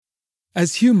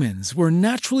As humans, we're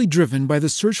naturally driven by the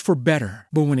search for better.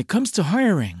 But when it comes to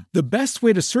hiring, the best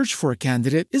way to search for a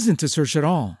candidate isn't to search at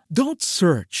all. Don't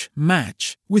search,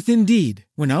 match with Indeed.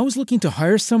 When I was looking to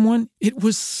hire someone, it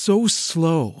was so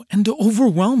slow and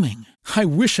overwhelming. I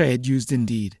wish I had used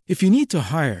Indeed. If you need to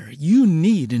hire, you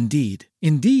need Indeed.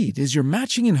 Indeed is your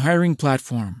matching and hiring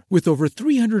platform with over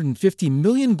 350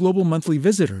 million global monthly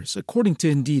visitors, according to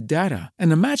Indeed data,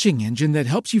 and a matching engine that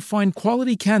helps you find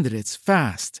quality candidates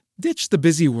fast. Ditch the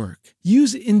busy work.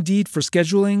 Use Indeed for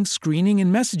scheduling, screening,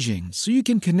 and messaging so you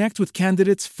can connect with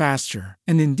candidates faster.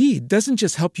 And Indeed doesn't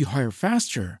just help you hire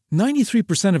faster.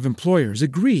 93% of employers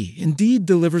agree Indeed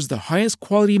delivers the highest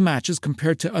quality matches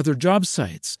compared to other job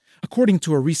sites, according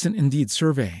to a recent Indeed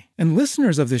survey. And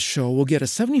listeners of this show will get a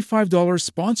 $75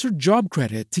 sponsored job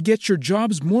credit to get your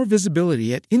jobs more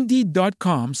visibility at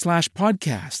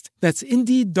Indeed.com/podcast. That's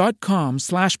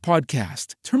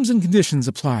Indeed.com/podcast. Terms and conditions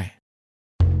apply.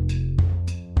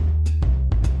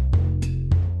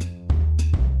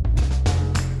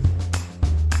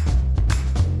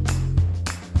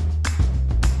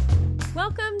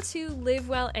 Welcome to Live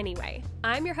Well Anyway.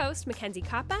 I'm your host, Mackenzie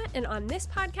Koppa, and on this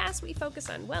podcast, we focus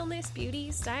on wellness,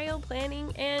 beauty, style,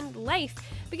 planning, and life,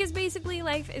 because basically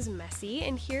life is messy,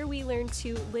 and here we learn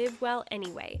to live well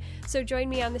anyway. So join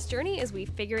me on this journey as we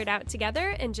figure it out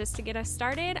together, and just to get us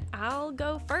started, I'll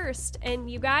go first. And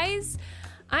you guys,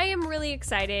 I am really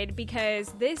excited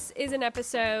because this is an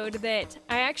episode that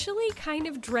I actually kind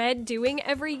of dread doing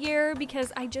every year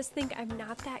because I just think I'm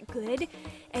not that good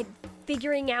at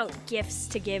figuring out gifts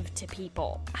to give to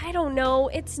people. I don't know.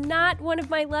 It's not one of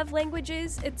my love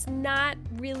languages. It's not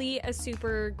really a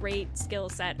super great skill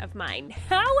set of mine.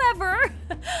 However,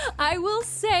 I will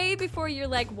say before you're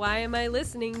like, why am I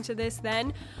listening to this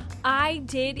then? I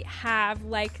did have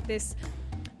like this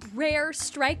rare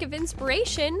strike of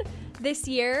inspiration this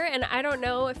year, and I don't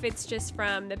know if it's just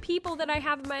from the people that I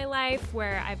have in my life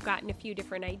where I've gotten a few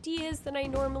different ideas than I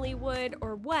normally would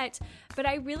or what, but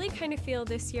I really kind of feel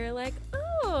this year like,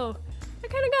 oh, I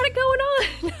kind of got it going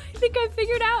on. I think I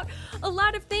figured out a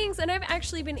lot of things, and I've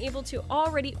actually been able to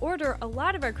already order a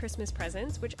lot of our Christmas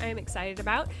presents, which I am excited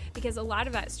about because a lot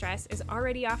of that stress is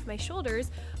already off my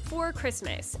shoulders for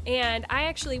Christmas. And I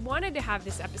actually wanted to have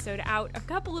this episode out a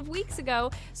couple of weeks ago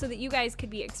so that you guys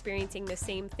could be experiencing the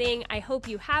same thing. I hope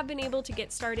you have been able to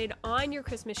get started on your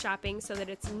Christmas shopping so that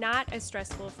it's not as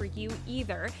stressful for you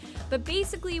either. But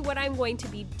basically what I'm going to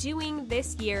be doing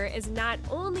this year is not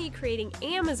only creating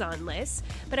Amazon lists,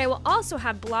 but I will also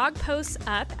have blog posts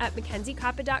up at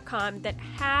MackenzieKoppa.com that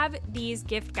have these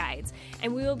gift guides,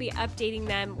 and we will be updating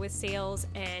them with sales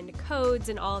and codes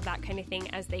and all of that kind of thing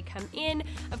as they come in.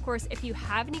 Of course, if you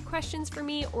have any questions for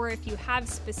me, or if you have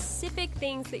specific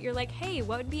things that you're like, hey,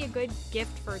 what would be a good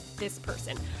gift for this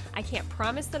person? I can't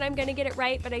promise that I'm going to get it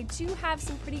right, but I do have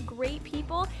some pretty great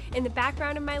people in the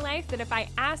background of my life that if I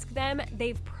ask them,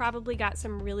 they've probably got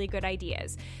some really good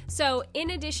ideas. So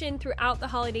in addition, throughout the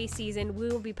holiday season, we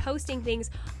will be posting things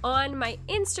on my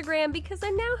Instagram because I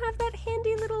now have that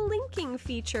handy little linking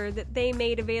feature that they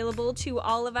made available to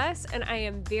all of us, and I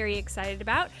am very excited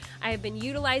about. I have been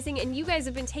utilizing, and you guys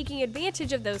have been taking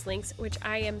advantage of those links, which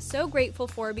I am so grateful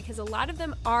for because a lot of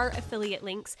them are affiliate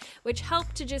links, which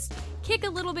help to just kick a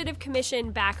little bit of commission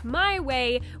back my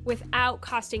way without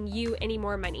costing you any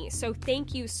more money. So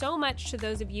thank you so much to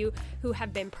those of you who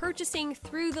have been purchasing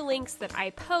through the links that I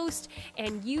post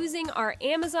and using our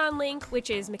Amazon link,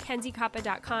 which is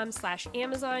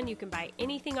MackenzieKoppa.com/Amazon. You can buy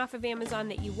anything off of Amazon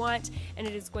that you want, and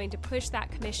it is going to push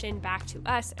that commission back to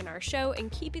us and our show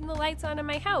and keeping the lights on in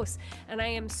my house. And I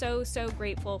am so, so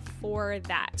grateful for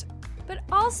that. But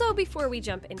also, before we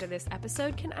jump into this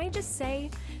episode, can I just say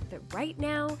that right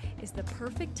now is the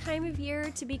perfect time of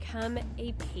year to become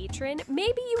a patron.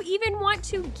 Maybe you even want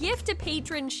to gift a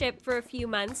patronship for a few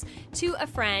months to a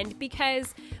friend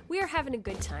because we are having a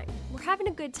good time. We're having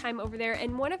a good time over there,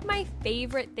 and one of my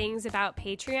favorite things about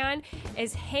Patreon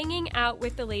is hanging out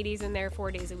with the ladies in there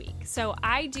 4 days a week. So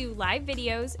I do live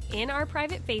videos in our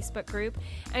private Facebook group,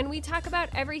 and we talk about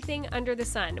everything under the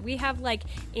sun. We have like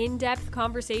in-depth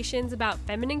conversations about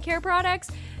feminine care products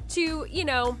to,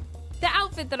 the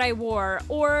outfit that I wore,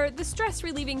 or the stress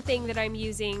relieving thing that I'm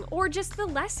using, or just the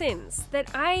lessons that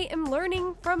I am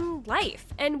learning from life.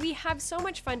 And we have so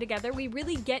much fun together. We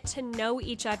really get to know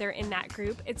each other in that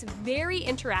group. It's very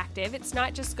interactive. It's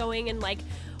not just going and like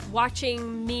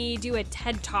watching me do a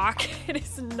TED Talk. It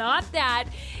is not that.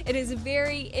 It is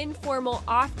very informal,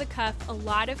 off the cuff, a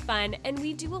lot of fun, and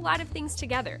we do a lot of things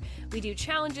together. We do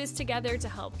challenges together to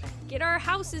help get our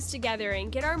houses together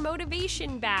and get our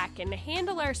motivation back and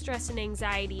handle our stress and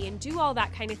anxiety and do all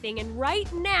that kind of thing. And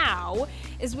right now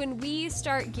is when we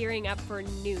start gearing up for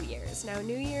New Year's. Now,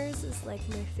 New Year's is like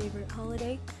my favorite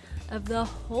holiday of the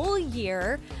whole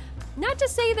year. Not to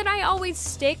say that I always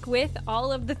stick with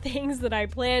all of the things that I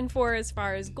plan for as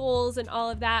far as goals and all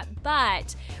of that,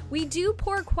 but we do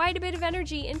pour quite a bit of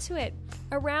energy into it.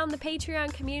 Around the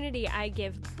Patreon community, I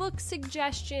give book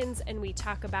suggestions and we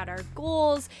talk about our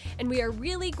goals, and we are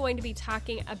really going to be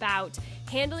talking about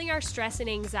handling our stress and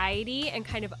anxiety and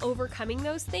kind of overcoming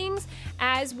those things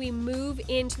as we move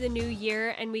into the new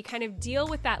year and we kind of deal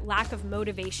with that lack of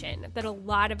motivation that a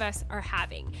lot of us are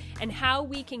having and how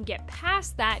we can get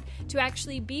past that to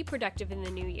actually be productive in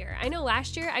the new year. I know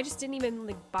last year I just didn't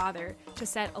even bother to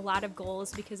set a lot of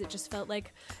goals because it just felt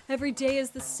like every day is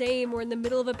the same. We're in the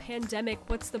middle of a pandemic.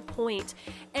 What's the point?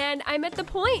 And I'm at the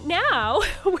point now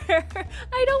where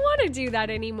I don't want to do that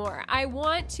anymore. I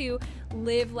want to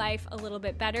live life a little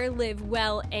bit better, live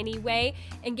well anyway,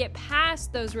 and get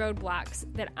past those roadblocks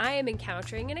that I am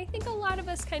encountering. And I think a lot of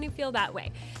us kind of feel that way.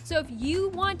 So if you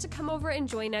want to come over and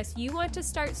join us, you want to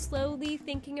start slowly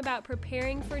thinking about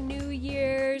preparing for New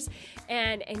Year's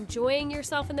and enjoying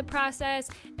yourself in the process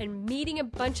and meeting a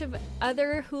bunch of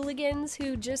other hooligans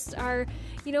who just are,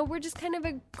 we're just kind of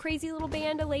a crazy little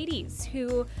band of ladies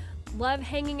who love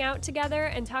hanging out together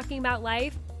and talking about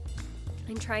life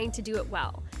and trying to do it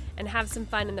well and have some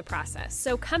fun in the process.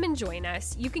 So come and join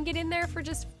us. You can get in there for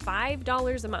just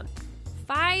 $5 a month.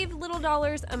 $5 little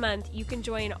a month. You can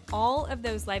join all of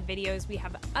those live videos. We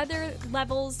have other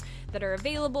levels that are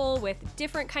available with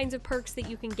different kinds of perks that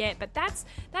you can get, but that's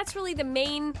really the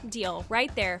main deal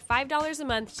right there. $5 a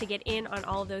month to get in on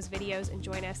all of those videos and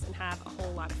join us and have a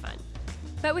whole lot of fun.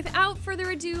 But without further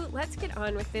adu, let's get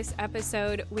on with this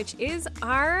episode, which is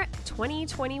our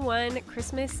 2021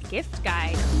 Christmas gift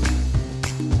guide.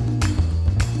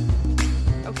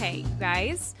 Okay, you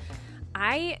guys,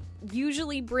 I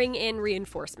usually bring in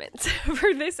reinforcements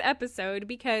for this episode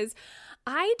because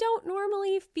I don't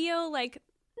normally feel like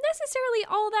necessarily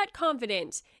all that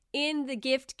confident in the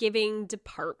gift giving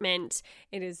department.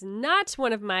 It is not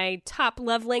one of my top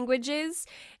love languages.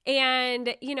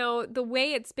 And, the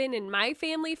way it's been in my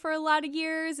family for a lot of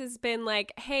years has been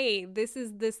like, hey, this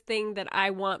is this thing that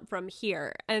I want from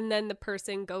here. And then the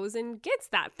person goes and gets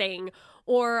that thing.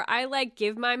 Or I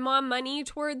give my mom money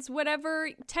towards whatever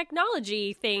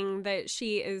technology thing that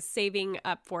she is saving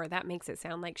up for. That makes it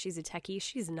sound like she's a techie.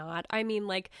 She's not. I mean,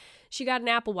 she got an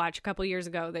Apple Watch a couple years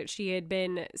ago that she had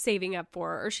been saving up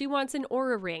for, or she wants an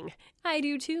Oura Ring. I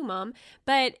do too, Mom.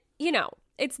 But,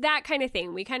 it's that kind of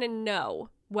thing. We kind of know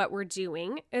what we're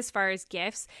doing as far as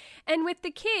gifts. And with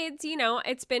the kids,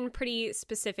 it's been pretty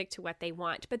specific to what they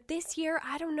want. But this year,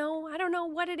 I don't know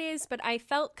what it is, but I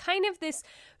felt kind of this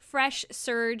fresh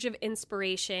surge of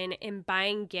inspiration in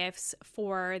buying gifts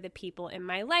for the people in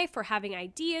my life, or having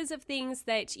ideas of things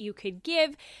that you could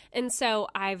give. And so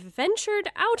I've ventured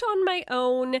out on my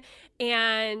own,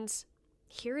 and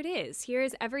here it is. Here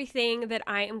is everything that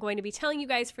I am going to be telling you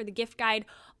guys for the gift guide.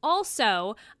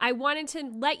 Also, I wanted to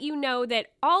let you know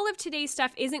that all of today's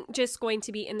stuff isn't just going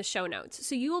to be in the show notes.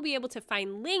 So you will be able to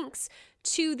find links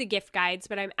to the gift guides,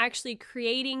 but I'm actually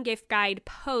creating gift guide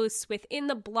posts within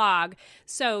the blog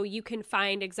so you can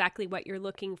find exactly what you're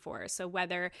looking for. So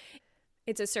whether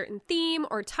it's a certain theme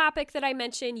or topic that I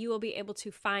mentioned, you will be able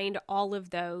to find all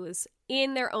of those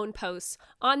in their own posts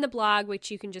on the blog, which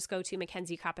you can just go to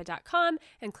MackenzieKoppa.com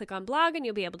and click on blog, and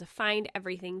you'll be able to find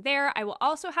everything there. I will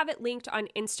also have it linked on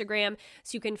Instagram,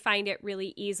 so you can find it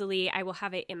really easily. I will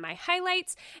have it in my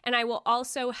highlights, and I will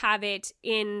also have it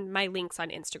in my links on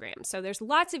Instagram. So there's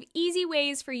lots of easy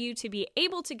ways for you to be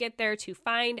able to get there to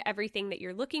find everything that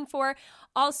you're looking for.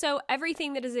 Also,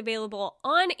 everything that is available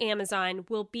on Amazon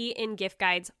will be in gift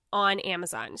guides on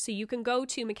Amazon. So you can go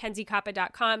to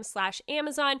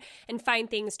MackenzieKoppa.com/Amazon and find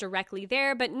things directly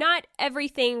there, but not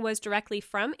everything was directly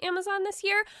from Amazon this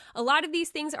year. A lot of these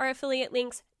things are affiliate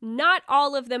links. Not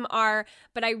all of them are,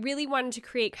 but I really wanted to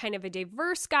create kind of a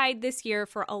diverse guide this year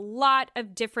for a lot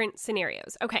of different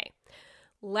scenarios. Okay,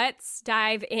 let's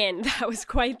dive in. That was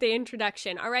quite the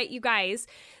introduction. All right, you guys.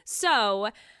 So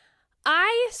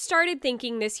I started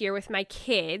thinking this year with my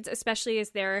kids, especially as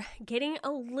they're getting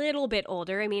a little bit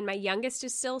older. I mean, my youngest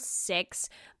is still 6,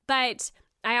 but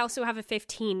I also have a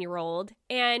 15-year-old,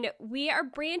 and we are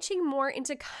branching more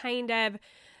into kind of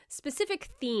specific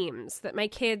themes that my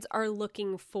kids are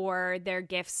looking for their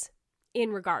gifts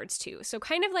in regards to. So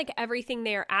kind of like everything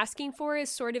they are asking for is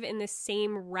sort of in the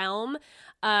same realm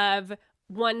of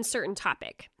one certain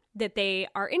topic that they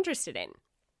are interested in.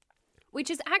 which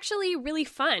is actually really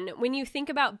fun when you think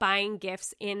about buying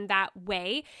gifts in that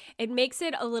way. It makes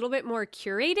it a little bit more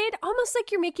curated, almost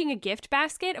like you're making a gift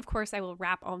basket. Of course, I will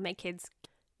wrap all of my kids'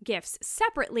 gifts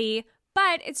separately,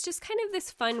 but it's just kind of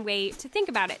this fun way to think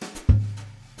about it.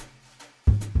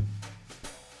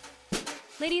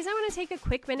 Ladies, I want to take a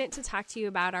quick minute to talk to you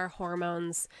about our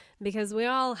hormones because we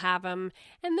all have them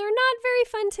and they're not very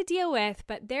fun to deal with,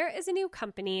 but there is a new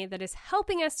company that is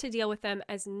helping us to deal with them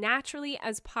as naturally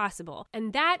as possible,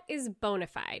 and that is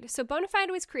Bonafide. So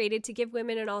Bonafide was created to give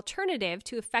women an alternative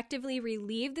to effectively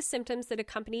relieve the symptoms that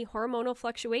accompany hormonal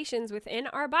fluctuations within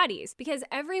our bodies, because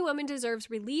every woman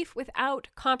deserves relief without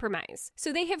compromise.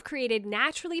 So they have created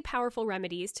naturally powerful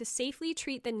remedies to safely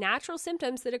treat the natural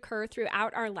symptoms that occur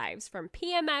throughout our lives, from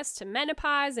PMS to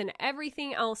menopause and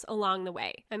everything else along the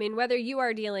way. I mean, whether you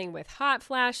are dealing with hot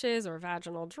flashes or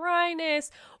vaginal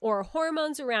dryness or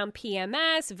hormones around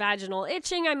PMS, vaginal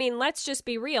itching, I mean, let's just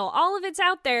be real. All of it's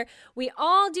out there. We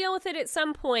all deal with it at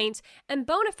some point, and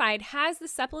Bonafide has the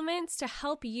supplements to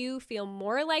help you feel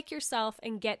more like yourself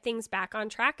and get things back on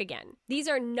track again. These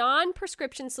are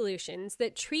non-prescription solutions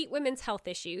that treat women's health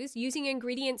issues using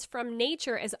ingredients from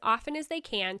nature as often as they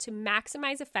can to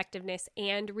maximize effectiveness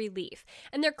and relief.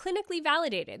 And they're clinically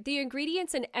validated. The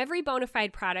ingredients in every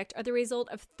Bonafide product are the result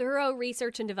of thorough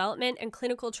research and development and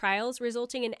clinical trials,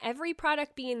 resulting in every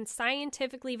product being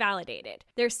scientifically validated.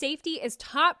 Their safety is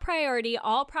top priority.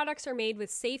 All products are made with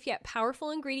safe yet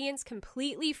powerful ingredients,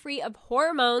 completely free of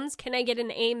hormones. Can I get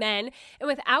an amen? And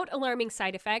without alarming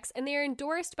side effects. And they are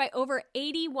endorsed by over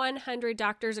 8,100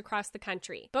 doctors across the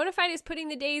country. Bonafide is putting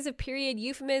the days of period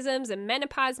euphemisms and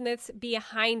menopause myths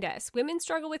behind us. Women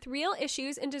struggle with real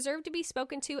issues and deserve to be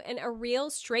spoken to in a real,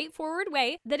 straightforward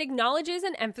way that acknowledges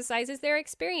and emphasizes their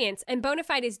experience. And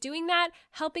Bonafide is doing that,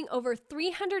 helping over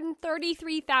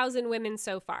 333,000 women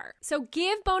so far. So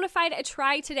give Bonafide a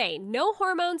try today. No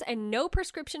hormones and no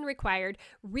prescription required.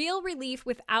 Real relief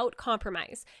without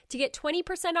compromise. To get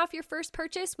 20% off your first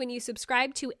purchase when you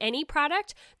subscribe to any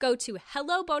product, go to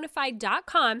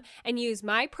hellobonafide.com and use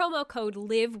my promo code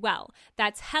LIVEWELL.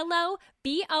 That's hello,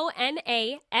 BONAFIDE.com,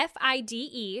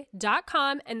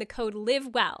 and the code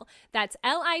LIVEWELL. That's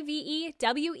LIVEWELL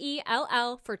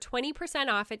for 20%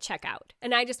 off at checkout.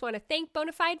 And I just want to thank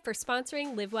Bonafide for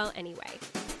sponsoring Live Well Anyway.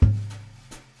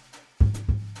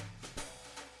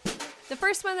 The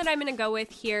first one that I'm going to go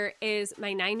with here is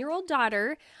my 9-year-old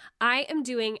daughter. I am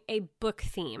doing a book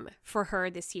theme for her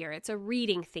this year. It's a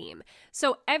reading theme.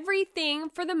 So everything,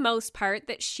 for the most part,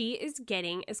 that she is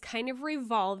getting is kind of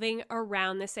revolving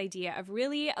around this idea of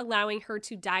really allowing her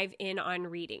to dive in on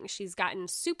reading. She's gotten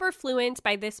super fluent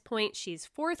by this point. She's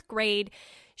 4th grade.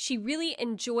 She really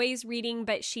enjoys reading,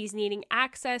 but she's needing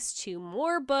access to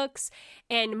more books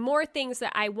and more things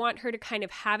that I want her to kind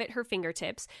of have at her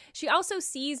fingertips. She also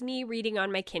sees me reading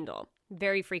on my Kindle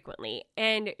very frequently,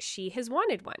 and she has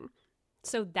wanted one.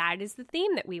 So that is the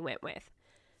theme that we went with.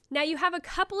 Now, you have a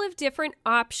couple of different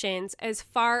options as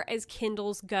far as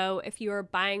Kindles go if you are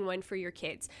buying one for your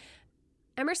kids.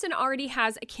 Emerson already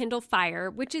has a Kindle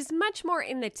Fire, which is much more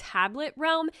in the tablet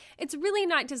realm. It's really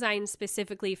not designed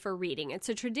specifically for reading. It's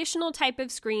a traditional type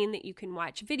of screen that you can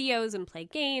watch videos and play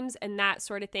games and that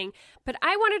sort of thing. But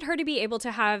I wanted her to be able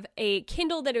to have a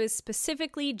Kindle that was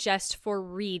specifically just for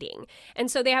reading. And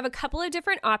so they have a couple of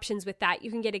different options with that.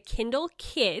 You can get a Kindle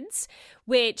Kids,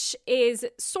 which is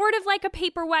sort of like a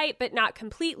Paperwhite, but not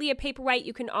completely a Paperwhite.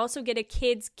 You can also get a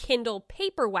Kids Kindle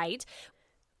Paperwhite,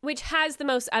 which has the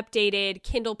most updated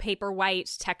Kindle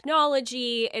Paperwhite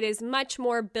technology. It is much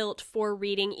more built for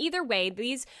reading. Either way,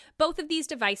 both of these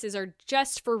devices are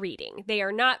just for reading. They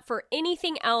are not for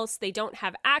anything else. They don't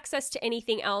have access to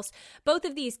anything else. Both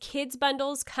of these kids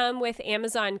bundles come with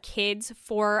Amazon Kids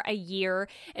for a year,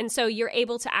 and so you're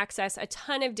able to access a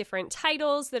ton of different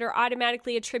titles that are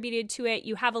automatically attributed to it.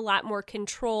 You have a lot more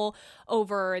control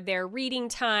over their reading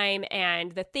time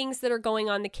and the things that are going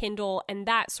on the Kindle and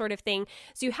that sort of thing.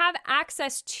 So you have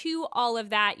access to all of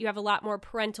that. You have a lot more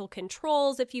parental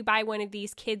controls if you buy one of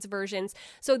these kids versions.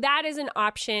 So that is an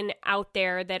option out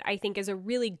there that I think is a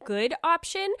really good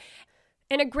option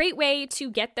and a great way to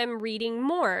get them reading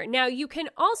more. Now, you can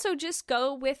also just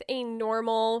go with a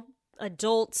normal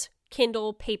adult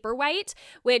Kindle Paperwhite,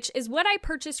 which is what I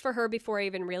purchased for her before I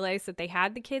even realized that they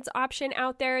had the kids option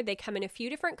out there. They come in a few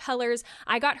different colors.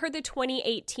 I got her the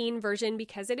 2018 version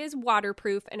because it is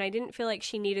waterproof, and I didn't feel like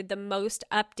she needed the most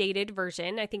updated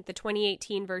version. I think the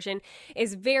 2018 version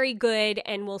is very good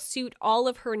and will suit all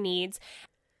of her needs.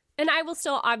 And I will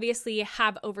still obviously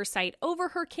have oversight over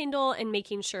her Kindle and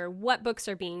making sure what books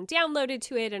are being downloaded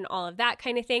to it and all of that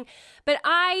kind of thing. But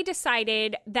I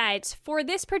decided that for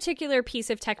this particular piece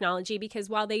of technology,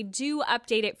 because while they do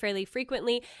update it fairly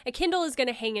frequently, a Kindle is going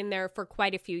to hang in there for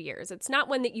quite a few years. It's not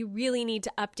one that you really need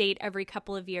to update every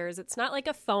couple of years. It's not like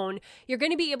a phone. You're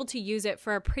going to be able to use it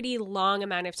for a pretty long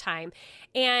amount of time.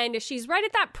 And she's right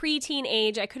at that preteen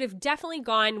age. I could have definitely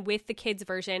gone with the kids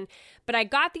version, but I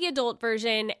got the adult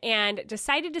version and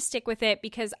decided to stick with it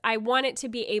because I want it to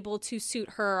be able to suit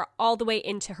her all the way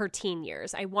into her teen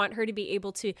years. I want her to be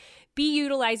able to be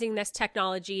utilizing this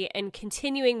technology and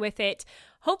continuing with it.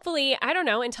 Hopefully, I don't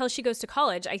know, until she goes to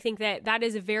college. I think that that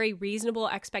is a very reasonable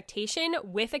expectation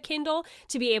with a Kindle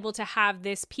to be able to have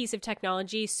this piece of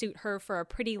technology suit her for a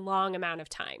pretty long amount of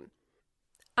time.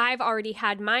 I've already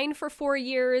had mine for 4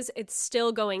 years. It's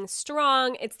still going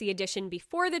strong. It's the edition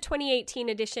before the 2018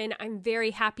 edition. I'm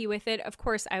very happy with it. Of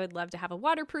course, I would love to have a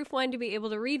waterproof one to be able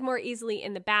to read more easily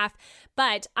in the bath,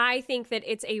 but I think that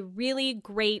it's a really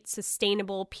great,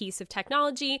 sustainable piece of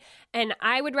technology, and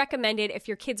I would recommend it if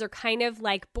your kids are kind of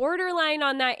like borderline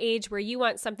on that age where you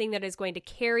want something that is going to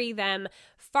carry them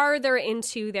farther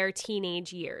into their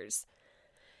teenage years.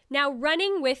 Now,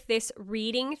 running with this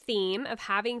reading theme of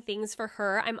having things for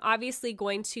her, I'm obviously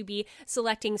going to be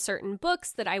selecting certain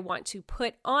books that I want to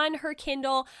put on her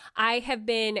Kindle. I have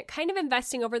been kind of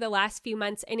investing over the last few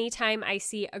months. Anytime I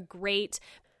see a great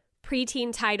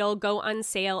preteen title go on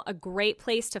sale, a great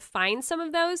place to find some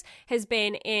of those has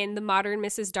been in the Modern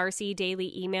Mrs. Darcy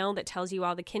daily email that tells you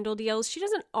all the Kindle deals. She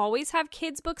doesn't always have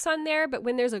kids' books on there, but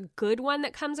when there's a good one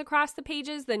that comes across the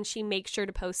pages, then she makes sure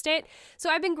to post it. So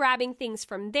I've been grabbing things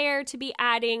from there to be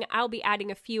adding. I'll be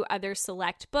adding a few other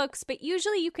select books, but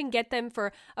usually you can get them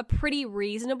for a pretty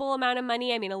reasonable amount of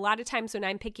money. I mean, a lot of times when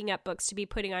I'm picking up books to be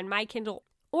putting on my Kindle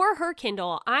or her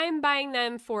Kindle, I'm buying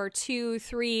them for $2,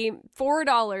 $3,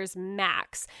 $4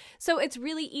 max. So it's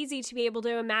really easy to be able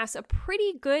to amass a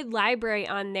pretty good library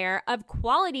on there of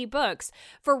quality books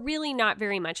for really not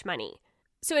very much money.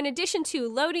 So in addition to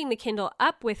loading the Kindle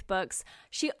up with books,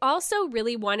 she also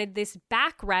really wanted this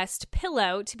backrest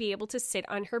pillow to be able to sit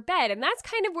on her bed. And that's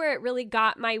kind of where it really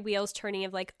got my wheels turning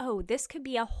of like, oh, this could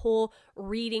be a whole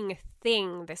reading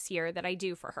thing this year that I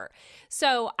do for her.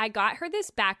 So I got her this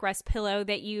backrest pillow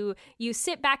that you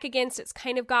sit back against. It's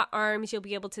kind of got arms. You'll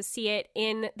be able to see it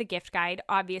in the gift guide.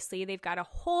 Obviously, they've got a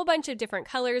whole bunch of different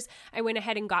colors. I went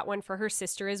ahead and got one for her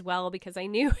sister as well because I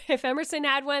knew if Emerson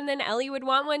had one, then Ellie would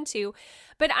want one too.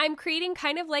 But I'm creating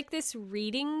kind of like this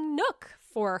reading nook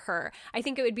for her. I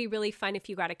think it would be really fun if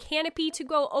you got a canopy to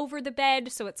go over the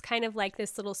bed, so it's kind of like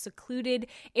this little secluded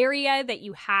area that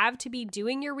you have to be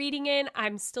doing your reading in.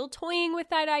 I'm still toying with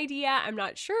that idea. I'm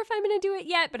not sure if I'm going to do it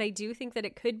yet, but I do think that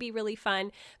it could be really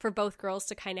fun for both girls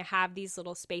to kind of have these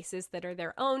little spaces that are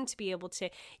their own to be able to,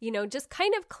 just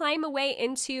kind of climb away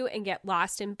into and get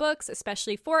lost in books,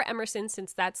 especially for Emerson,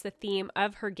 since that's the theme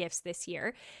of her gifts this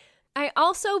year. I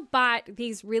also bought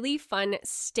these really fun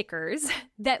stickers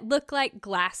that look like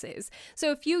glasses.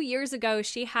 So a few years ago,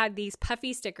 she had these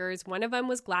puffy stickers. One of them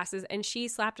was glasses, and she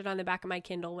slapped it on the back of my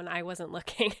Kindle when I wasn't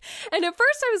looking. And at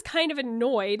first I was kind of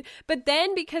annoyed, but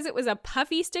then because it was a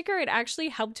puffy sticker, it actually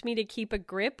helped me to keep a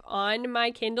grip on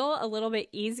my Kindle a little bit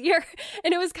easier.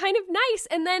 And it was kind of nice.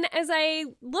 And then as I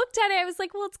looked at it, I was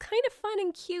like, well, it's kind of fun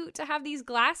and cute to have these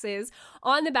glasses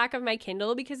on the back of my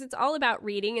Kindle because it's all about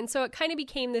reading. And so it kind of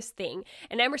became this thing.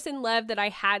 And Emerson loved that I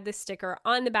had this sticker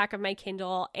on the back of my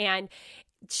Kindle, and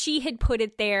she had put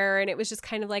it there, and it was just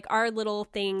kind of like our little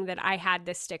thing that I had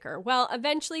this sticker. Well,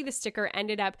 eventually the sticker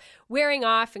ended up wearing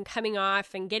off and coming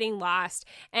off and getting lost,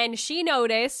 and she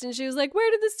noticed, and she was like,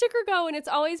 where did the sticker go? And it's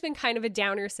always been kind of a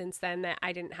downer since then that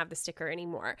I didn't have the sticker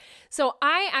anymore. So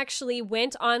I actually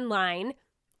went online,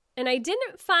 and I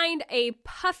didn't find a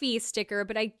puffy sticker,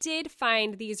 but I did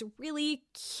find these really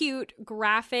cute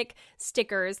graphic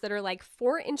stickers that are like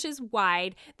 4 inches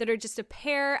wide that are just a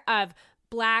pair of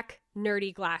black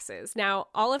nerdy glasses. Now,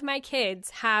 all of my kids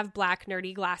have black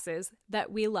nerdy glasses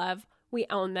that we love. We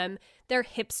own them. They're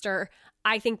hipster.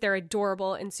 I think they're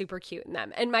adorable and super cute in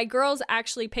them. And my girls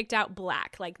actually picked out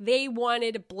black. Like they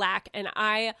wanted black, and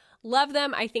I love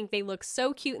them. I think they look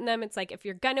so cute in them. It's like if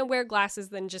you're gonna wear glasses,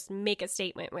 then just make a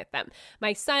statement with them.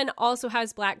 My son also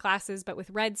has black glasses, but with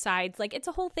red sides. Like it's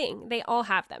a whole thing. They all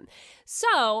have them.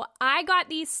 So I got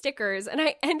these stickers, and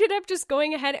I ended up just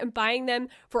going ahead and buying them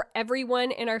for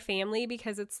everyone in our family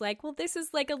because it's like, well, this is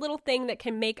like a little thing that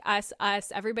can make us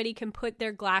us. Everybody can put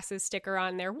their glasses sticker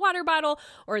on their water bottle bottle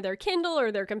or their Kindle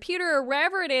or their computer or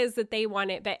wherever it is that they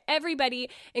want it. But everybody,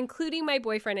 including my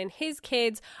boyfriend and his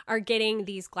kids, are getting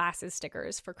these glasses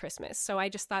stickers for Christmas. So I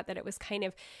just thought that it was kind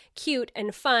of cute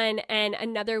and fun and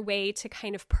another way to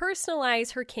kind of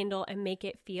personalize her Kindle and make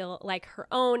it feel like her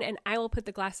own. And I will put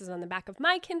the glasses on the back of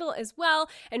my Kindle as well,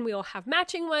 and we will have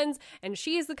matching ones. And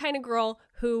she is the kind of girl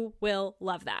who will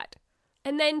love that.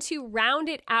 And then to round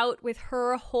it out with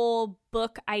her whole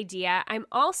book idea, I'm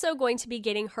also going to be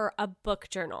getting her a book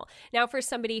journal. Now, for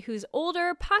somebody who's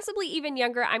older, possibly even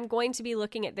younger, I'm going to be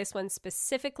looking at this one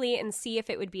specifically and see if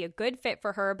it would be a good fit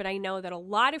for her, but I know that a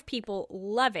lot of people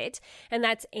love it, and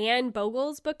that's Anne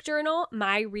Bogle's book journal,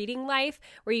 My Reading Life,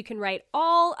 where you can write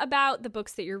all about the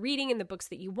books that you're reading and the books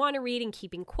that you want to read and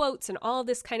keeping quotes and all of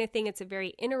this kind of thing. It's a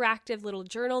very interactive little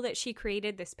journal that she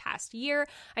created this past year.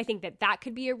 I think that that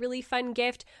could be a really fun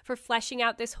gift for fleshing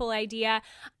out this whole idea.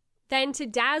 Then to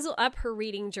dazzle up her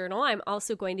reading journal, I'm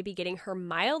also going to be getting her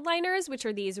Mildliners, which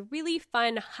are these really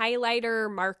fun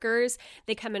highlighter markers.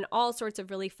 They come in all sorts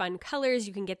of really fun colors.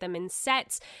 You can get them in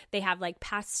sets. They have like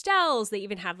pastels. They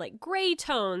even have like gray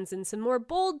tones and some more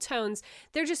bold tones.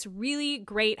 They're just really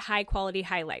great high quality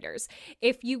highlighters.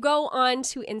 If you go on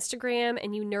to Instagram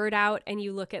and you nerd out and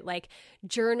you look at like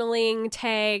journaling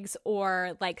tags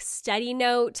or like study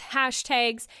note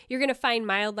hashtags, you're going to find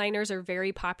Mildliners are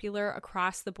very popular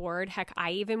across the board. Heck, I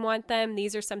even want them.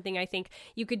 These are something I think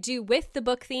you could do with the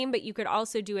book theme, but you could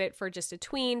also do it for just a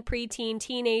tween, preteen,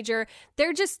 teenager.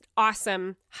 They're just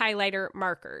awesome highlighter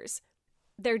markers.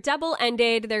 They're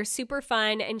double-ended, they're super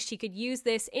fun, and she could use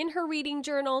this in her reading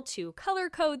journal to color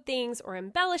code things or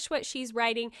embellish what she's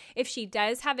writing. If she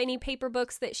does have any paper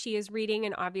books that she is reading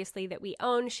and obviously that we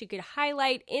own, she could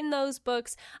highlight in those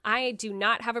books. I do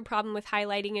not have a problem with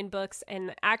highlighting in books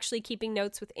and actually keeping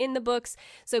notes within the books,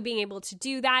 so being able to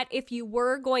do that. If you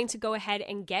were going to go ahead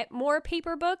and get more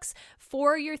paper books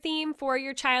for your theme, for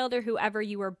your child, or whoever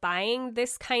you were buying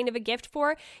this kind of a gift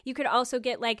for, you could also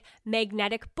get like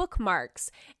magnetic bookmarks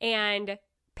and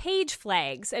page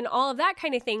flags and all of that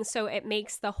kind of thing, so it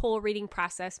makes the whole reading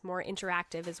process more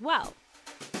interactive as well.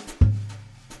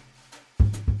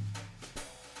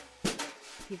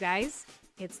 You guys,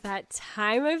 it's that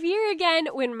time of year again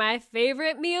when my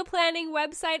favorite meal planning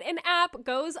website and app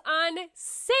goes on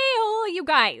sale, you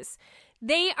guys.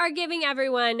 They are giving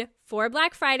everyone for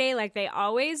Black Friday, like they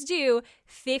always do,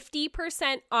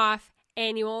 50% off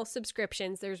annual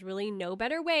subscriptions. There's really no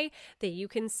better way that you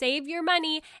can save your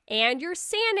money and your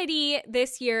sanity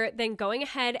this year than going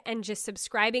ahead and just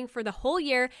subscribing for the whole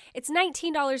year. It's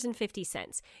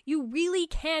 $19.50. You really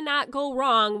cannot go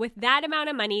wrong with that amount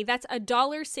of money. That's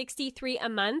 $1.63 a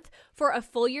month for a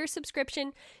full year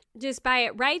subscription. Just buy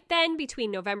it right then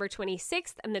between November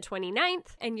 26th and the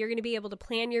 29th, and you're going to be able to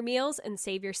plan your meals and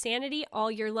save your sanity all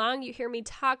year long. You hear me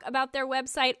talk about their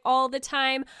website all the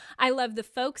time. I love the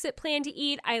folks at Plan to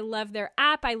Eat. I love their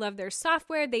app. I love their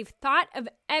software. They've thought of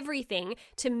everything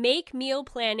to make meal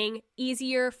planning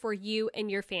easier for you and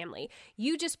your family.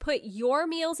 You just put your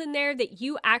meals in there that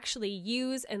you actually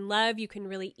use and love. You can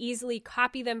really easily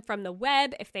copy them from the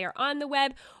web if they are on the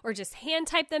web, or just hand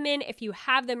type them in if you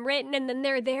have them written, and then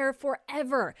they're there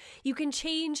forever. You can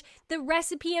change the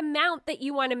recipe amount that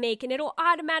you want to make, and it'll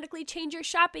automatically change your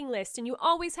shopping list, and you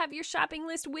always have your shopping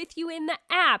list with you in the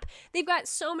app. They've got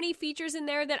so many features in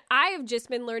there that I have just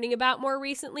been learning about more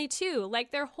recently too,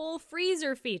 like their whole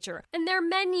freezer feature and their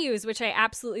menus, which I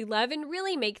absolutely love and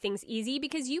really make things easy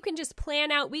because you can just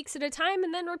plan out weeks at a time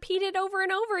and then repeat it over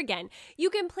and over again.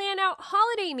 You can plan out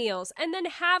holiday meals and then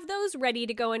have those ready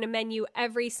to go in a menu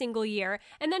every single year.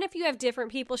 And then if you have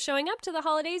different people showing up to the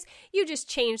holidays, you just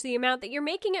change the amount that you're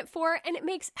making it for, and it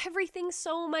makes everything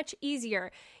so much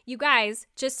easier. You guys,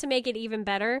 just to make it even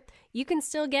better, you can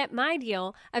still get my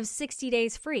deal of 60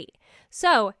 days free.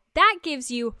 So that gives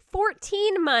you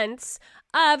 14 months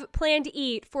of Plan to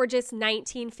Eat for just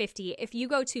 $19.50. If you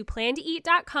go to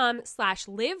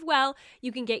plantoeat.com/livewell,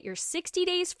 you can get your 60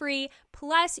 days free.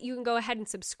 Plus, you can go ahead and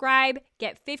subscribe,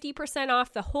 get 50%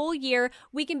 off the whole year.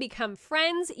 We can become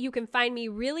friends. You can find me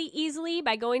really easily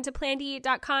by going to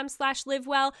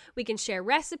plantoeat.com/livewell. We can share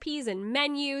recipes and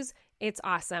menus. It's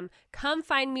awesome. Come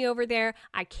find me over there.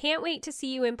 I can't wait to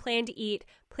see you in Plan to Eat.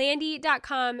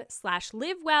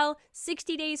 plantoeat.com/livewell,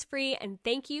 60 days free. And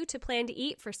thank you to Plan to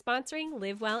Eat for sponsoring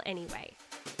Live Well Anyway.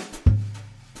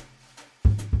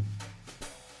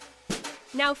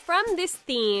 Now, from this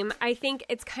theme, I think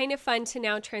it's kind of fun to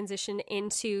now transition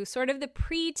into sort of the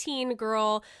preteen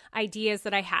girl ideas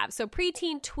that I have. So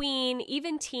preteen, tween,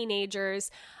 even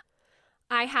teenagers.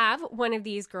 I have one of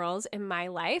these girls in my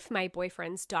life. My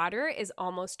boyfriend's daughter is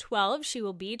almost 12. She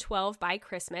will be 12 by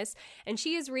Christmas. And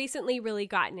she has recently really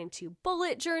gotten into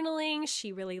bullet journaling.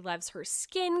 She really loves her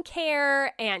skincare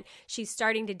and she's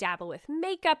starting to dabble with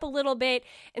makeup a little bit.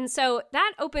 And so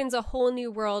that opens a whole new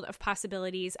world of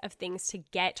possibilities of things to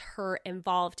get her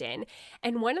involved in.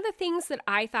 And one of the things that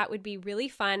I thought would be really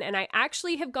fun, and I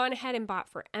actually have gone ahead and bought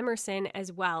for Emerson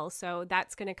as well. So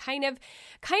that's going to kind of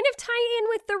tie in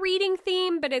with the reading theme.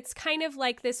 But it's kind of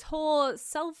like this whole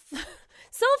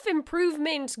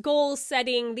self-improvement goal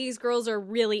setting. These girls are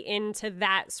really into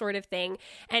that sort of thing.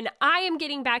 And I am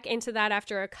getting back into that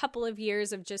after a couple of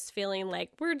years of just feeling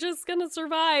like we're just going to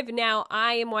survive. Now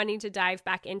I am wanting to dive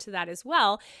back into that as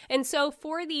well. And so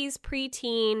for these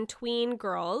preteen, tween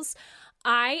girls,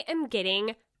 I am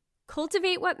getting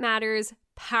Cultivate What Matters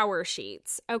power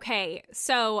sheets. Okay,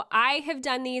 so I have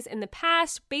done these in the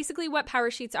past. Basically, what power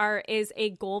sheets are is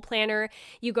a goal planner.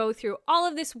 You go through all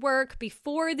of this work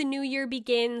before the new year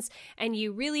begins, and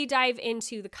you really dive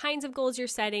into the kinds of goals you're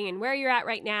setting and where you're at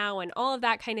right now and all of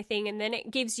that kind of thing. And then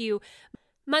it gives you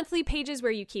monthly pages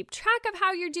where you keep track of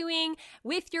how you're doing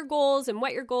with your goals and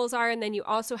what your goals are. And then you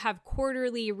also have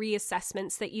quarterly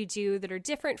reassessments that you do that are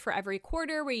different for every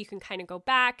quarter, where you can kind of go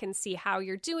back and see how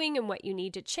you're doing and what you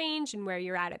need to change and where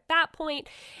you're at that point.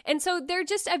 And so they're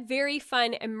just a very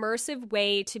fun, immersive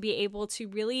way to be able to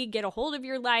really get a hold of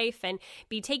your life and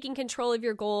be taking control of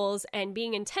your goals and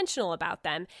being intentional about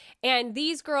them. And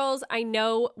these girls, I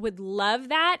know, would love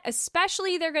that.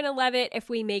 Especially they're going to love it if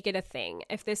we make it a thing.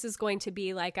 If this is going to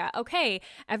be like okay,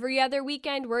 every other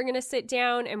weekend we're going to sit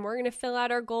down and we're going to fill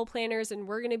out our goal planners and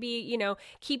we're going to be,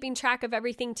 keeping track of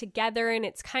everything together. And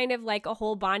it's kind of like a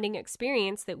whole bonding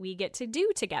experience that we get to do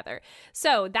together.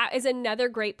 So that is another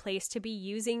great place to be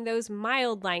using those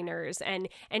mild liners and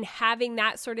having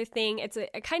that sort of thing. It's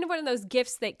a kind of one of those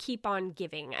gifts that keep on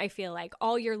giving. I feel like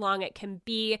all year long it can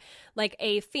be like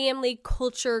a family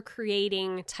culture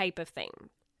creating type of thing.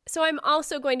 So I'm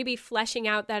also going to be fleshing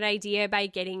out that idea by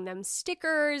getting them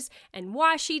stickers and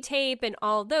washi tape and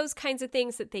all those kinds of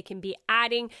things that they can be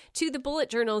adding to the bullet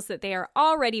journals that they are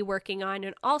already working on,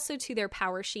 and also to their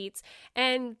power sheets.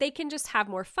 And they can just have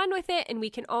more fun with it, and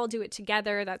we can all do it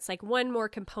together. That's like one more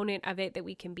component of it, that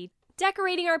we can be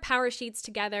decorating our power sheets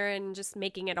together and just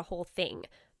making it a whole thing.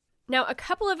 Now, a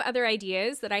couple of other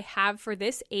ideas that I have for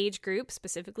this age group,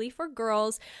 specifically for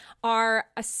girls, are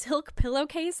a silk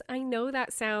pillowcase. I know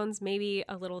that sounds maybe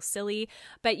a little silly,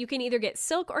 but you can either get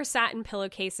silk or satin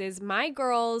pillowcases. My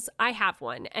girls, I have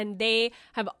one, and they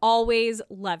have always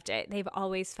loved it. They've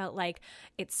always felt like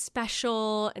it's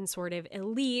special and sort of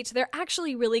elite. They're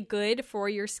actually really good for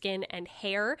your skin and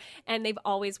hair, and they've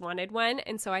always wanted one.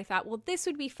 And so I thought, well, this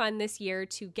would be fun this year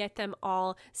to get them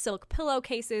all silk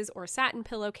pillowcases or satin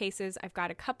pillowcases. I've got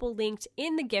a couple linked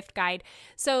in the gift guide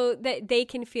so that they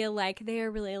can feel like they are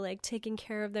really like taking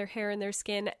care of their hair and their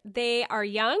skin. They are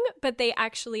young, but they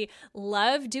actually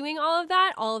love doing all of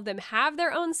that. All of them have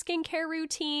their own skincare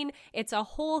routine. It's a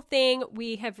whole thing.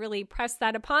 We have really pressed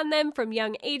that upon them from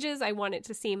young ages. I want it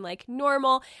to seem like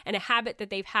normal and a habit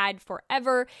that they've had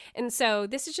forever. And so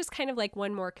this is just kind of like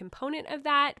one more component of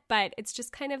that, but it's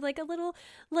just kind of like a little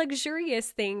luxurious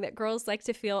thing that girls like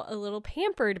to feel a little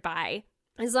pampered by.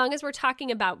 As long as we're talking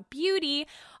about beauty,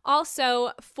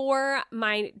 also for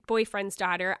my boyfriend's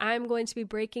daughter, I'm going to be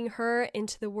breaking her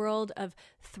into the world of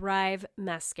Thrive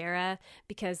mascara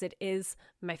because it is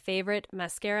my favorite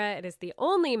mascara. It is the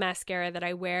only mascara that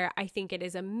I wear. I think it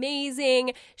is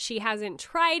amazing. She hasn't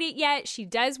tried it yet. She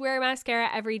does wear mascara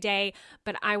every day,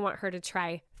 but I want her to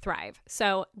try Thrive.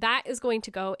 So that is going to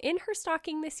go in her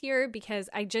stocking this year because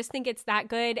I just think it's that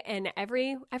good, and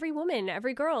every woman,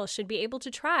 every girl should be able to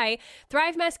try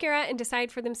Thrive mascara and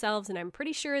decide for themselves. And I'm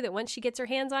pretty sure that once she gets her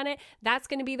hands on it, that's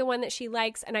going to be the one that she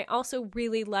likes. And I also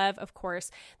really love, of course,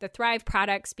 the Thrive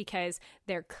products because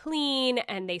they're clean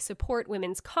and they support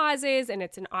women's causes, and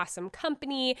it's an awesome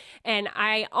company. And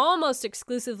I almost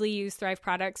exclusively use Thrive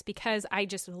products because I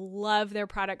just love their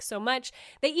products so much.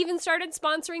 They even started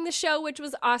sponsoring the show, which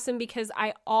was awesome because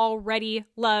I already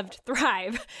loved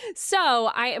Thrive. So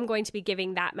I am going to be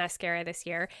giving that mascara this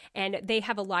year, and they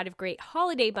have a lot of great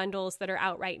holiday bundles that are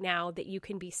out right now that you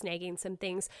can be snagging some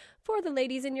things for the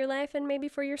ladies in your life and maybe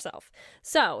for yourself.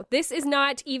 So this is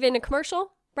not even a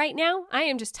commercial right now. I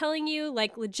am just telling you,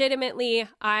 like, legitimately,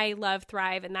 I love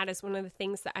Thrive, and that is one of the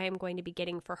things that I am going to be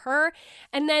getting for her.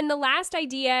 And then the last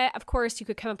idea, of course, you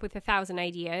could come up with 1,000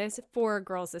 ideas for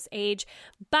girls this age,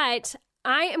 but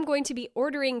I am going to be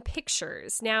ordering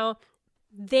pictures. Now,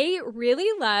 They really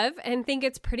love and think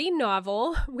it's pretty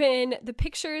novel when the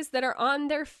pictures that are on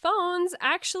their phones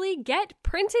actually get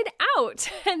printed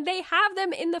out and they have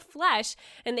them in the flesh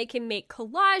and they can make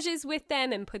collages with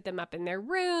them and put them up in their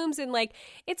rooms. And like,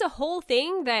 it's a whole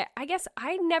thing that I guess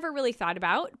I never really thought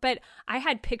about, but I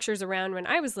had pictures around when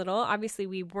I was little. Obviously,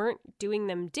 we weren't doing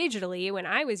them digitally when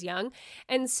I was young.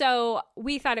 And so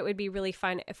we thought it would be really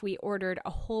fun if we ordered a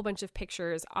whole bunch of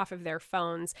pictures off of their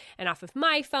phones and off of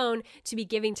my phone to be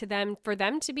giving to them for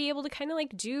them to be able to kind of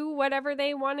like do whatever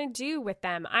they want to do with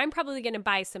them. I'm probably going to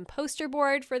buy some poster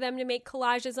board for them to make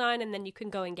collages on, and then you can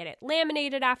go and get it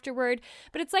laminated afterward.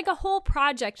 But it's like a whole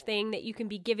project thing that you can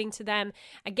be giving to them.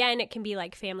 Again, it can be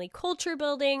like family culture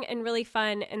building and really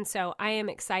fun. And so I am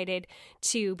excited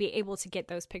to be able to get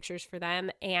those pictures for them.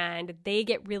 And they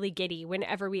get really giddy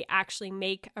whenever we actually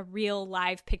make a real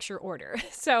live picture order.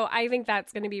 So I think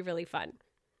that's going to be really fun.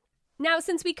 Now,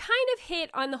 since we kind of hit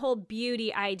on the whole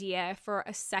beauty idea for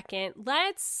a second,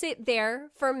 let's sit there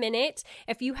for a minute.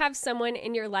 If you have someone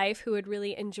in your life who would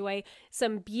really enjoy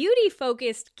some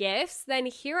beauty-focused gifts, then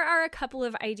here are a couple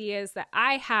of ideas that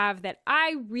I have that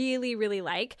I really, really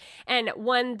like, and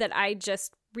one that I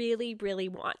just really, really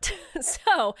want.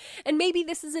 So, and maybe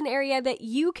this is an area that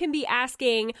you can be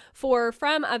asking for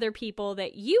from other people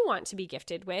that you want to be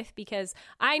gifted with, because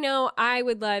I know I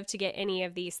would love to get any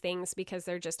of these things because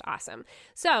they're just awesome.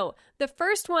 So the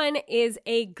first one is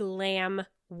a glam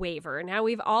waver. Now,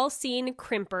 we've all seen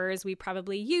crimpers. We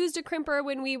probably used a crimper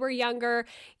when we were younger.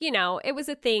 You know, it was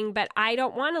a thing, but I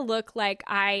don't want to look like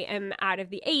I am out of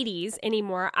the 80s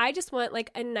anymore. I just want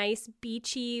like a nice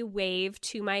beachy wave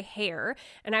to my hair,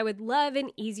 and I would love an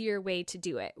easier way to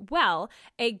do it. Well,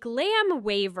 a glam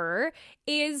waver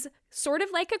is sort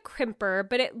of like a crimper,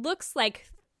 but it looks like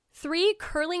 3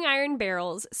 curling iron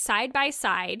barrels side by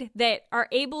side that are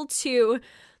able to,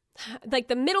 like,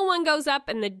 the middle one goes up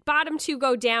and the bottom 2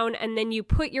 go down, and then you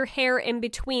put your hair in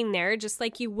between there, just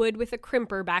like you would with a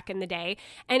crimper back in the day,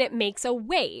 and it makes a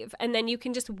wave. And then you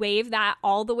can just wave that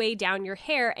all the way down your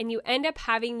hair, and you end up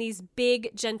having these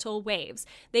big, gentle waves.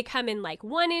 They come in like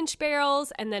 1-inch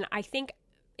barrels, and then I think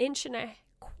 1.25-inch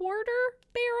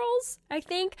barrels, I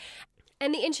think.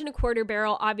 And the 1.25-inch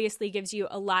barrel obviously gives you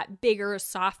a lot bigger,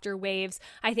 softer waves,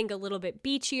 I think a little bit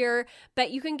beachier, but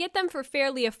you can get them for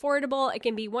fairly affordable. It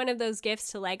can be one of those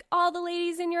gifts to like all the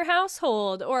ladies in your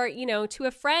household, or, you know, to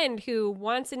a friend who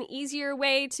wants an easier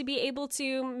way to be able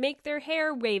to make their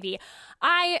hair wavy.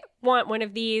 I want one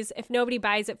of these. If nobody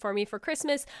buys it for me for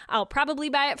Christmas, I'll probably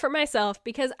buy it for myself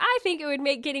because I think it would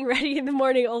make getting ready in the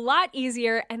morning a lot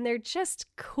easier, and they're just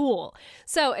cool.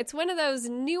 So it's one of those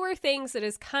newer things that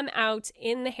has come out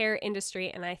in the hair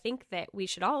industry, and I think that we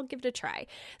should all give it a try.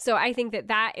 So I think that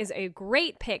that is a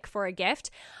great pick for a gift.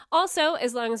 Also,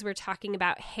 as long as we're talking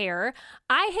about hair,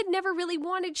 I had never really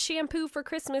wanted shampoo for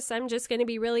Christmas. I'm just going to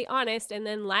be really honest. And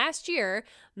then last year,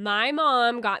 my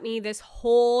mom got me this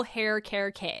whole hair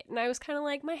care kit. And I was kind of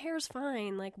like, my hair's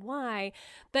fine. Like, why?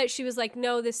 But she was like,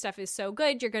 no, this stuff is so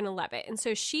good. You're going to love it. And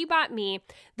so she bought me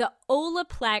the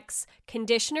Olaplex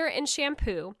conditioner and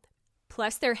shampoo,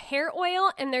 plus their hair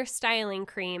oil and their styling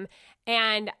cream.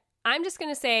 And I'm just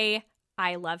going to say,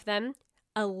 I love them.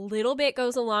 A little bit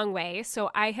goes a long way. So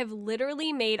I have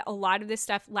literally made a lot of this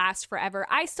stuff last forever.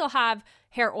 I still have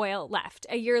hair oil left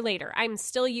a year later. I'm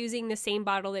still using the same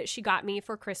bottle that she got me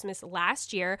for Christmas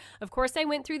last year. Of course, I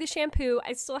went through the shampoo.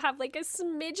 I still have like a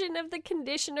smidgen of the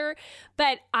conditioner,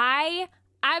 but I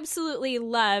absolutely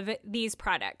love these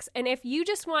products. And if you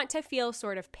just want to feel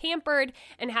sort of pampered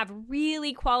and have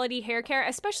really quality hair care,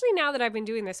 especially now that I've been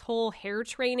doing this whole hair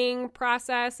training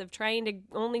process of trying to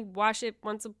only wash it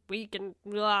once a week and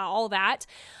all that,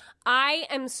 I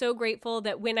am so grateful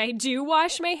that when I do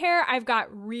wash my hair, I've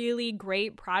got really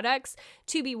great products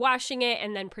to be washing it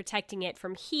and then protecting it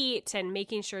from heat and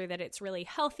making sure that it's really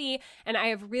healthy. And I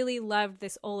have really loved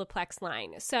this Olaplex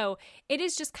line. So it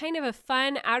is just kind of a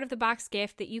fun out-of-the-box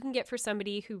gift that you can get for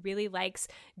somebody who really likes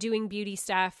doing beauty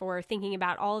stuff or thinking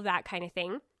about all of that kind of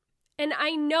thing. And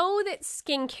I know that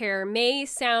skincare may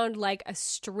sound like a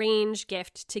strange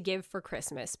gift to give for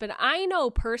Christmas, but I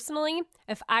know personally,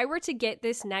 if I were to get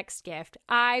this next gift,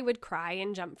 I would cry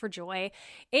and jump for joy.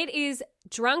 It is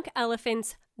Drunk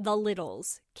Elephant's The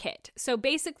Littles kit. So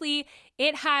basically,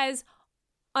 it has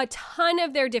a ton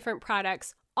of their different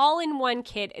products all in one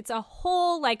kit. It's a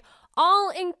whole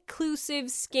all-inclusive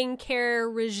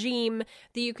skincare regime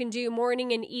that you can do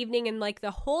morning and evening, and like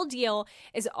the whole deal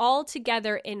is all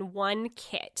together in one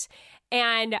kit.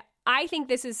 And I think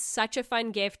this is such a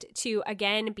fun gift to,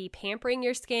 again, be pampering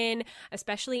your skin,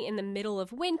 especially in the middle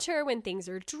of winter when things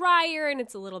are drier and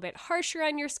it's a little bit harsher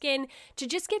on your skin, to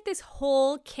just get this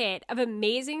whole kit of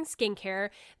amazing skincare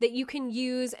that you can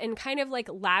use and kind of like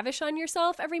lavish on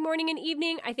yourself every morning and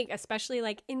evening. I think especially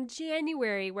like in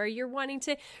January where you're wanting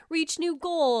to reach new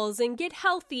goals and get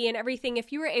healthy and everything,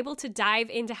 if you were able to dive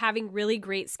into having really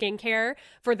great skincare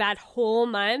for that whole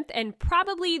month, and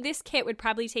probably this kit would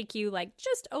probably take you like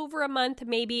just over a month.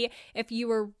 Maybe if you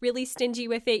were really stingy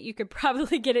with it, you could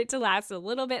probably get it to last a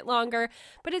little bit longer,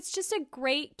 but it's just a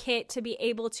great kit to be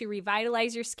able to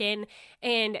revitalize your skin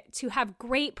and to have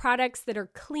great products that are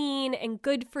clean and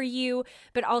good for you,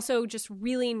 but also just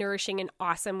really nourishing and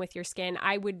awesome with your skin.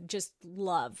 I would just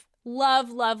love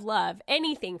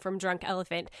anything from Drunk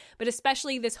Elephant, but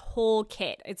especially this whole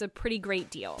kit. It's a pretty great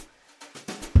deal.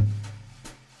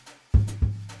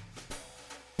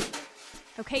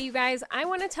 Okay, you guys, I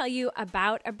want to tell you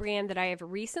about a brand that I have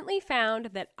recently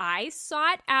found that I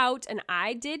sought out and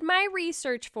I did my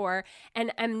research for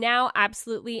and am now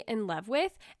absolutely in love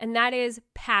with, and that is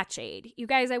Patchaid. You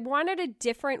guys, I wanted a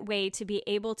different way to be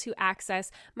able to access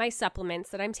my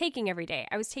supplements that I'm taking every day.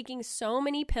 I was taking so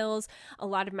many pills. A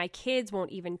lot of my kids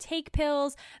won't even take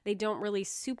pills. They don't really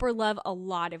super love a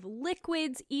lot of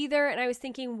liquids either. And I was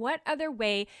thinking, what other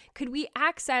way could we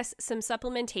access some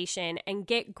supplementation and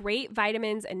get great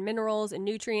vitamins and minerals and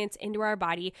nutrients into our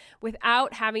body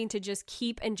without having to just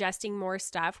keep ingesting more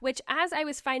stuff, which, as I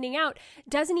was finding out,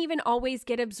 doesn't even always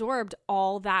get absorbed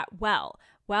all that well.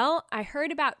 Well, I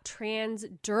heard about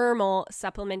transdermal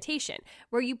supplementation,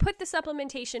 where you put the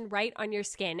supplementation right on your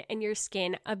skin and your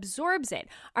skin absorbs it.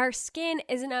 Our skin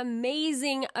is an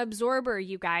amazing absorber,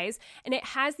 you guys, and it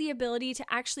has the ability to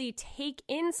actually take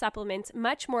in supplements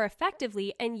much more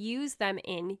effectively and use them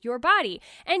in your body.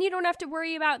 And you don't have to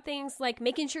worry about things like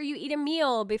making sure you eat a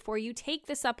meal before you take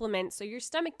the supplement so your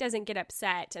stomach doesn't get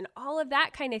upset and all of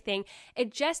that kind of thing. It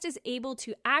just is able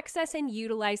to access and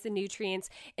utilize the nutrients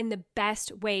in the best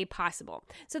way possible.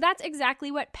 So that's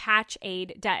exactly what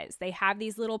Patchaid does. They have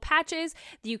these little patches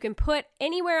that you can put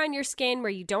anywhere on your skin where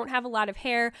you don't have a lot of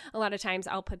hair. A lot of times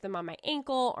I'll put them on my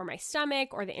ankle or my stomach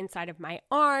or the inside of my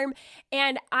arm,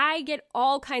 and I get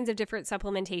all kinds of different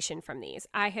supplementation from these.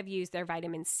 I have used their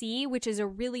vitamin C, which is a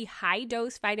really high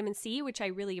dose vitamin C, which I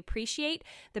really appreciate.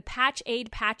 The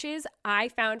Patchaid patches I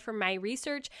found from my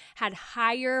research had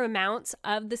higher amounts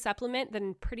of the supplement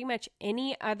than pretty much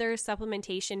any other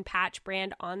supplementation patch brand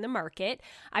on the market.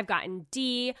 I've gotten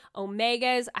D,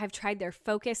 Omegas. I've tried their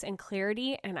Focus and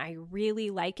Clarity, and I really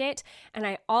like it. And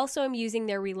I also am using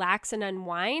their Relax and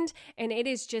Unwind, and it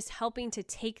is just helping to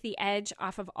take the edge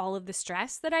off of all of the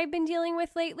stress that I've been dealing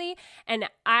with lately. And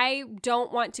I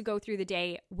don't want to go through the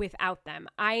day without them.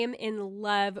 I am in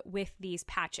love with these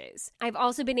patches. I've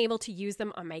also been able to use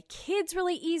them on my kids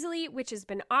really easily, which has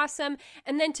been awesome.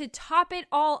 And then to top it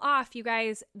all off, you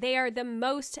guys, they are the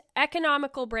most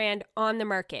economical brand on the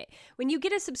market. When you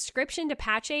get a subscription to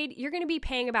Patchaid, you're going to be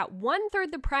paying about 1/3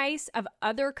 the price of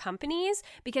other companies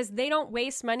because they don't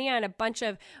waste money on a bunch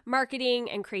of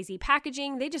marketing and crazy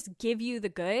packaging. They just give you the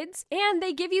goods, and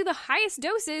they give you the highest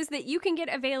doses that you can get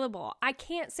available. I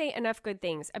can't say enough good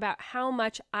things about how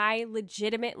much I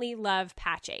legitimately love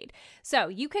Patchaid. So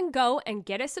you can go and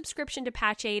get a subscription to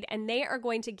Patchaid, and they are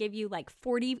going to give you like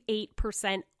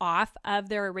 48% off of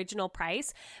their original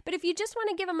price. But if you just want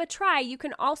to give them a try, you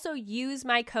can also use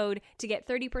my code to get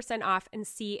 30% off and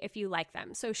see if you like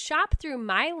them. So shop through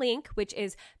my link, which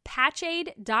is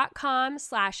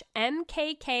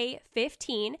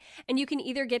patchaid.com/MKK15, and you can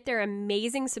either get their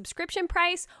amazing subscription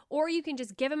price or you can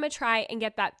just give them a try and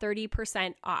get that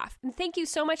 30% off. And thank you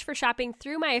so much for shopping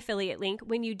through my affiliate link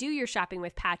when you do your shopping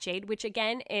with Patchaid, which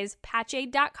again is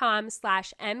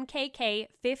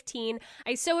patchaid.com/MKK15.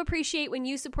 I so appreciate when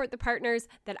you support the partners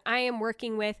that I am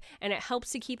working with, and it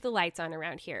helps to keep the lights on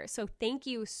around here. So thank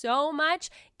you so much.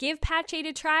 Give Patchaid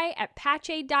a try at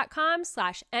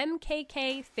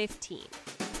patchaid.com/MKK15.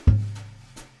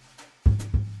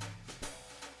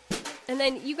 And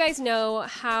then you guys know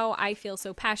how I feel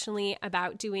so passionately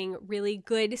about doing really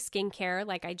good skincare,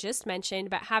 like I just mentioned,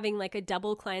 but having like a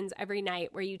double cleanse every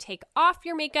night where you take off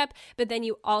your makeup, but then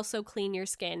you also clean your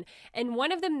skin. And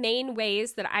one of the main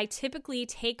ways that I typically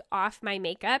take off my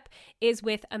makeup is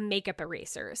with a makeup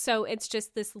eraser. So it's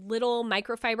just this little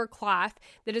microfiber cloth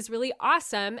that is really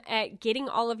awesome at getting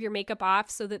all of your makeup off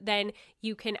so that then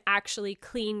you can actually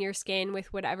clean your skin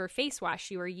with whatever face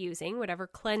wash you are using, whatever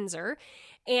cleanser.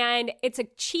 And it's a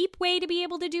cheap way to be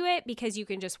able to do it because you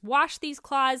can just wash these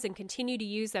cloths and continue to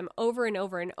use them over and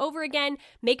over and over again.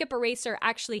 Makeup Eraser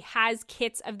actually has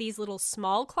kits of these little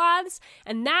small cloths,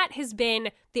 and that has been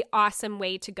the awesome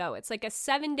way to go. It's like a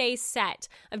 7-day set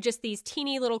of just these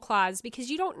teeny little cloths because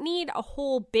you don't need a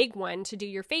whole big one to do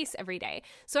your face every day.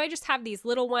 So I just have these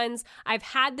little ones. I've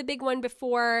had the big one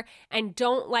before and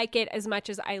don't like it as much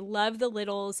as I love the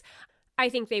littles. I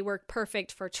think they work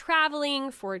perfect for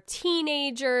traveling, for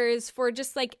teenagers, for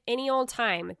just like any old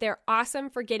time. They're awesome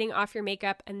for getting off your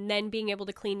makeup and then being able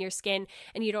to clean your skin,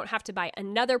 and you don't have to buy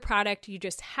another product. You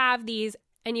just have these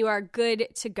and you are good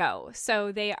to go.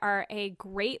 So they are a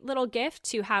great little gift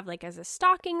to have like as a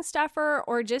stocking stuffer,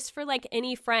 or just for like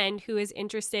any friend who is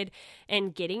interested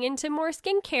in getting into more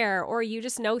skincare, or you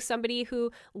just know somebody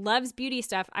who loves beauty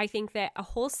stuff. I think that a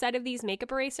whole set of these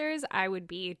makeup erasers, I would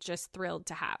be just thrilled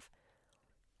to have.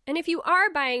 And if you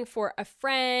are buying for a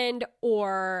friend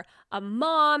or a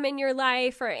mom in your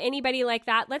life or anybody like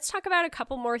that, let's talk about a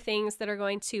couple more things that are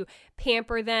going to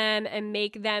pamper them and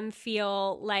make them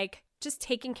feel like just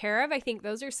taken care of. I think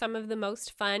those are some of the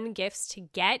most fun gifts to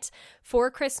get for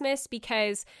Christmas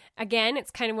because, again,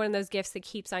 it's kind of one of those gifts that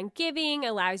keeps on giving,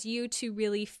 allows you to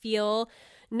really feel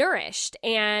nourished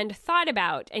and thought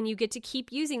about, and you get to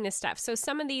keep using this stuff. So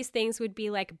some of these things would be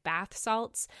like bath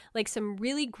salts, like some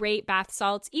really great bath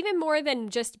salts, even more than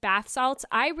just bath salts.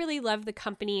 I really love the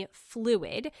company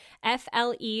Flewd,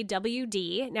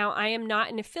 Flewd. Now, I am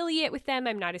not an affiliate with them.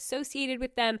 I'm not associated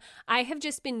with them. I have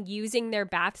just been using their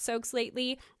bath soaks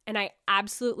lately, and I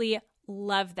absolutely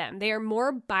love them. They are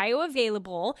more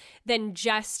bioavailable than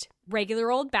just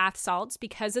regular old bath salts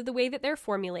because of the way that they're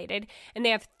formulated. And they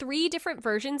have 3 different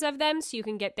versions of them. So you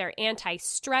can get their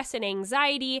anti-stress and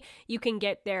anxiety. You can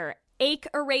get their ache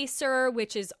eraser,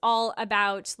 which is all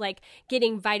about like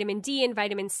getting vitamin D and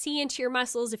vitamin C into your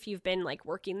muscles if you've been like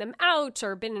working them out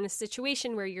or been in a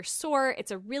situation where you're sore. It's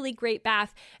a really great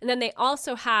bath. And then they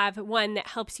also have one that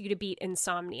helps you to beat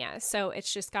insomnia. So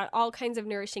it's just got all kinds of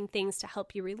nourishing things to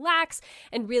help you relax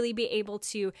and really be able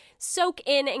to soak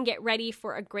in and get ready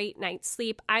for a great night's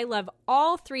sleep. I love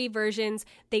all 3 versions.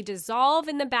 They dissolve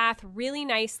in the bath really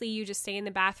nicely. You just stay in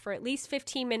the bath for at least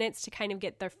 15 minutes to kind of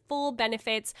get their full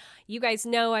benefits. You guys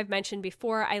know I've mentioned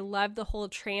before, I love the whole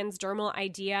transdermal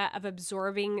idea of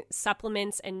absorbing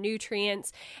supplements and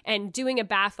nutrients, and doing a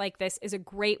bath like this is a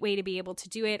great way to be able to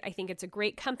do it. I think it's a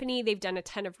great company. They've done a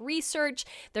ton of research.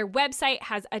 Their website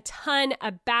has a ton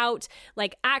about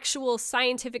like actual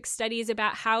scientific studies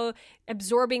about how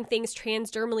absorbing things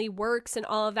transdermally works and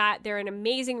all of that. They're an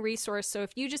amazing resource. So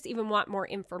if you just even want more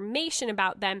information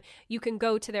about them, you can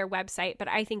go to their website. But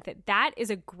I think that that is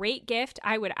a great gift.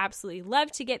 I would absolutely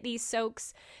love to get these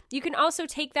soaks. You can also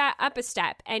take that up a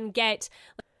step and get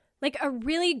like a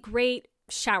really great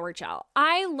shower gel.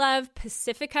 I love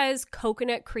Pacifica's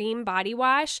coconut cream body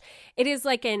wash. It is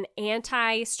like an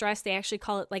anti-stress. They actually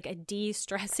call it like a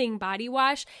de-stressing body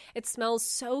wash. It smells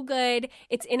so good.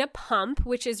 It's in a pump,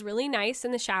 which is really nice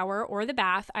in the shower or the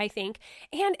bath, I think.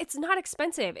 And it's not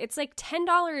expensive. It's like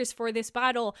 $10 for this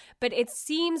bottle, but it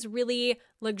seems really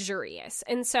luxurious.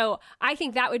 And so I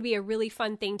think that would be a really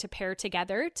fun thing to pair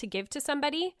together to give to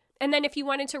somebody. And then if you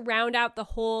wanted to round out the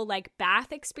whole like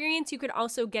bath experience, you could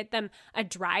also get them a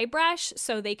dry brush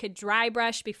so they could dry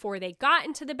brush before they got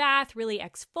into the bath, really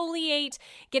exfoliate,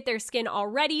 get their skin all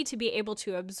ready to be able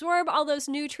to absorb all those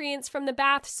nutrients from the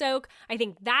bath soak. I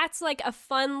think that's like a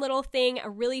fun little thing, a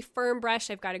really firm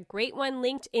brush. I've got a great one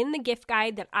linked in the gift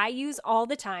guide that I use all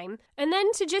the time. And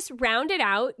then to just round it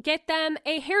out, get them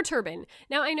a hair turban.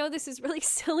 Now I know this is really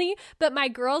silly, but my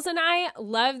girls and I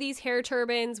love these hair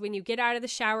turbans. When you get out of the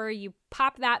shower, you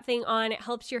pop that thing on. It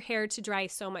helps your hair to dry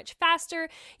so much faster.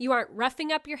 You aren't roughing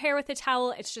up your hair with a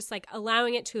towel. It's just like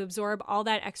allowing it to absorb all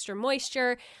that extra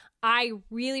moisture. I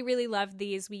really, really love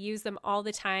these. We use them all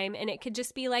the time, and it could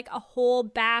just be like a whole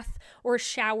bath or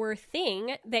shower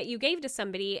thing that you gave to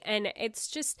somebody. And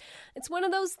it's one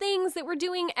of those things that we're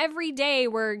doing every day.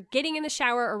 We're getting in the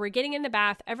shower or we're getting in the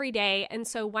bath every day. And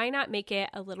so why not make it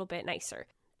a little bit nicer?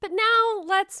 But now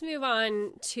let's move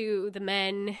on to the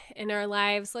men in our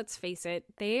lives. Let's face it,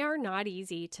 they are not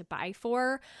easy to buy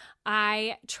for.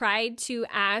 I tried to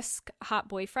ask Hot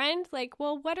Boyfriend, like,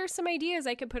 well, what are some ideas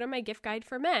I could put on my gift guide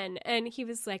for men? And he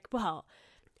was like, well,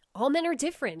 all men are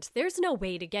different. There's no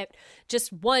way to get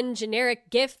just one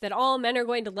generic gift that all men are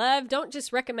going to love. Don't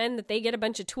just recommend that they get a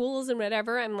bunch of tools and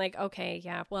whatever. I'm like, okay,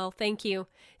 yeah, well, thank you.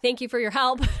 Thank you for your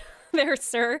help there,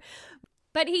 sir.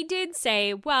 But he did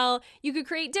say, well, you could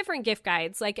create different gift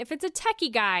guides. Like if it's a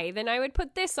techie guy, then I would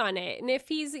put this on it. And if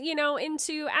he's,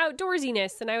 into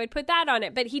outdoorsiness, then I would put that on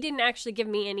it. But he didn't actually give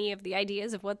me any of the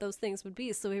ideas of what those things would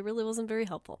be. So he really wasn't very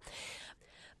helpful.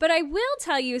 But I will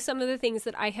tell you some of the things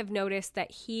that I have noticed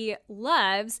that he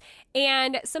loves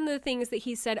and some of the things that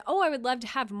he said, oh, I would love to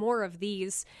have more of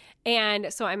these.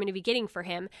 And so I'm going to be getting for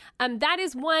him. That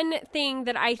is one thing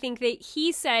that I think that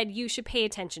he said you should pay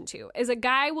attention to. Is a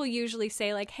guy will usually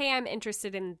say like, hey, I'm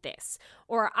interested in this,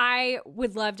 or I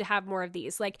would love to have more of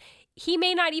these. Like he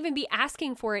may not even be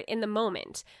asking for it in the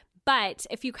moment. But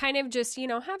if you kind of just,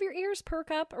 have your ears perk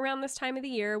up around this time of the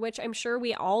year, which I'm sure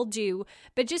we all do,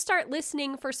 but just start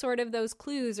listening for sort of those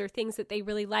clues or things that they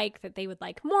really like, that they would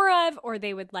like more of, or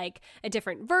they would like a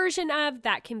different version of,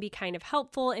 that can be kind of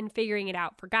helpful in figuring it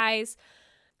out for guys.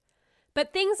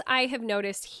 But things I have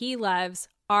noticed he loves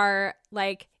are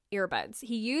like earbuds.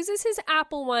 He uses his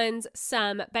Apple ones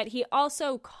some, but he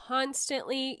also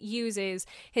constantly uses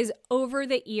his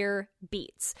over-the-ear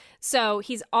Beats. So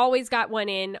he's always got one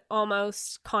in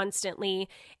almost constantly,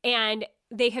 and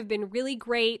they have been really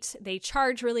great. They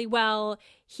charge really well.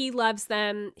 He loves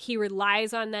them. He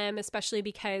relies on them, especially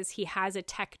because he has a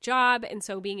tech job. And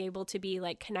so being able to be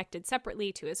like connected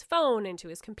separately to his phone and to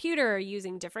his computer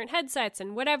using different headsets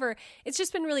and whatever, it's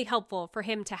just been really helpful for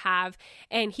him to have.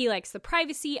 And he likes the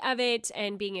privacy of it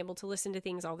and being able to listen to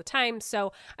things all the time.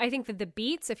 So I think that the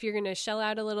Beats, if you're going to shell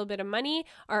out a little bit of money,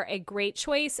 are a great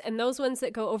choice. And those ones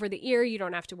that go over the ear, you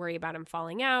don't have to worry about them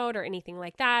falling out or anything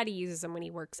like that. He uses them when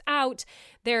he works out.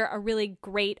 They're a really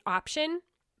great option.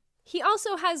 He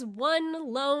also has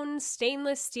one lone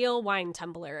stainless steel wine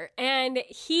tumbler, and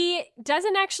he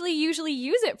doesn't actually usually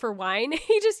use it for wine.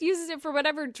 He just uses it for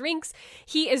whatever drinks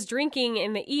he is drinking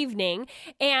in the evening,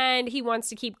 and he wants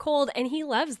to keep cold, and he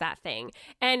loves that thing.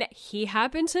 And he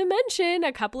happened to mention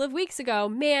a couple of weeks ago,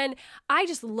 man, I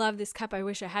just love this cup. I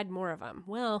wish I had more of them.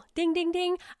 Well, ding, ding,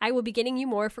 ding. I will be getting you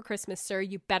more for Christmas, sir.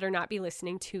 You better not be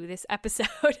listening to this episode.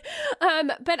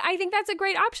 But I think that's a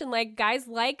great option. Like, guys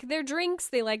like their drinks.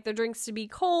 They like their drinks to be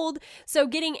cold. So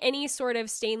getting any sort of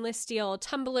stainless steel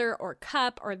tumbler or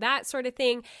cup or that sort of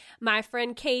thing. My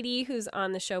friend Katie, who's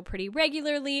on the show pretty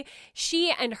regularly,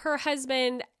 she and her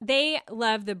husband, they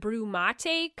love the Brew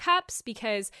Mate cups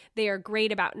because they are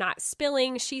great about not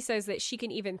spilling. She says that she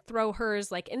can even throw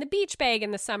hers like in the beach bag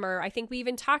in the summer. I think we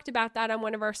even talked about that on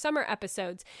one of our summer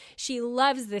episodes. She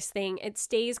loves this thing. It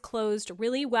stays closed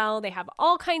really well. They have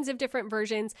all kinds of different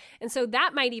versions. And so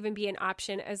that might even be an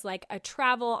option as like a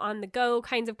travel on the go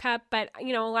kinds of cup, but a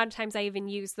lot of times I even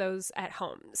use those at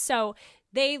home. So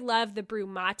they love the Brew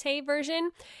Mate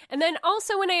version. And then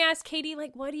also when I asked Katie,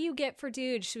 like, what do you get for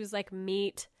dude? She was like,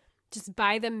 meat. Just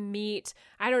buy them meat.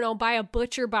 I don't know, buy a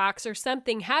butcher box or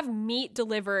something. Have meat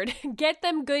delivered. Get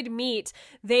them good meat.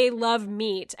 They love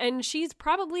meat. And she's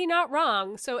probably not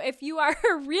wrong. So if you are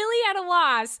really at a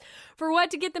loss for what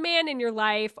to get the man in your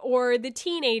life or the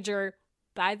teenager,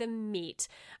 buy them meat.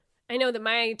 I know that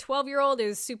my 12-year-old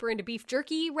is super into beef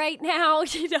jerky right now,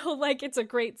 like it's a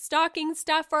great stocking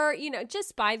stuffer,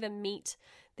 just buy them meat.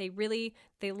 They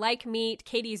like meat.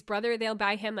 Katie's brother, they'll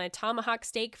buy him a tomahawk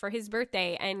steak for his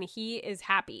birthday and he is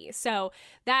happy. So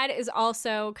that is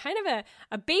also kind of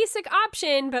a basic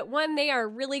option, but one they are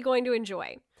really going to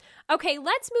enjoy. Okay,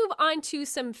 let's move on to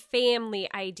some family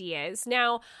ideas.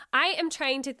 Now, I am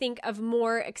trying to think of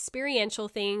more experiential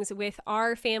things with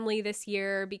our family this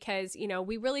year because,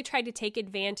 we really tried to take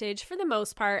advantage for the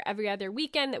most part every other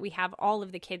weekend that we have all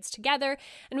of the kids together.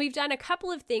 And we've done a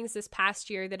couple of things this past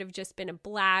year that have just been a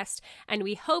blast and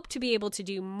we hope to be able to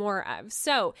do more of.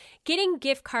 So getting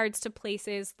gift cards to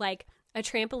places like a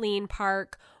trampoline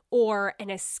park or an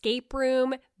escape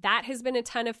room. That has been a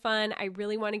ton of fun. I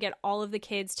really want to get all of the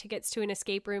kids tickets to an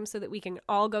escape room so that we can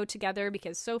all go together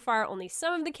because so far only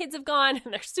some of the kids have gone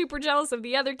and they're super jealous of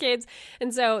the other kids.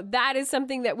 And so that is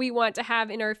something that we want to have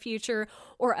in our future,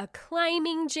 or a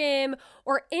climbing gym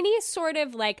or any sort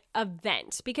of like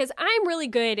event, because I'm really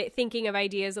good at thinking of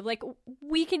ideas of like,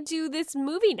 we could do this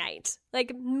movie night.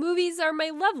 Like movies are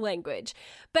my love language,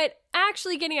 but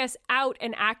actually getting us out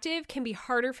and active can be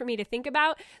harder for me to think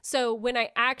about. So when I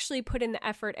actually put in the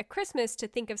effort at Christmas to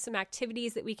think of some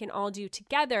activities that we can all do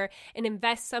together and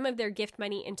invest some of their gift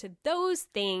money into those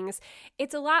things,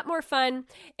 it's a lot more fun.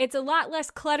 It's a lot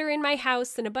less clutter in my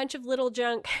house than a bunch of little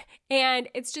junk. And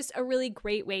it's just a really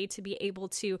great way to be able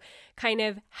to kind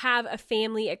of have a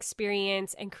family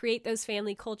experience and create those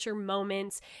family culture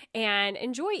moments and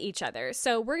enjoy each other.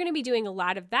 So we're going to be doing a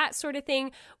lot of that sort of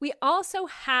thing. We also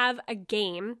have a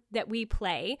game that we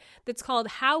play that's called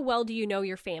How Well Do You Know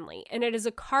Your Family? And it is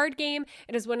a card game.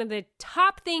 It is one of the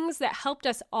top things that helped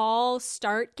us all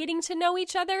start getting to know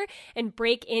each other and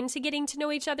break into getting to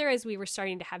know each other as we were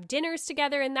starting to have dinners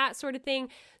together and that sort of thing.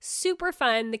 Super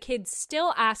fun. The kids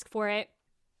still ask for it.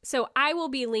 So I will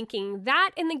be linking that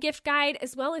in the gift guide,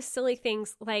 as well as silly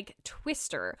things like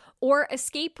Twister or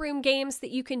escape room games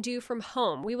that you can do from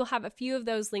home. We will have a few of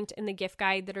those linked in the gift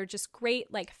guide that are just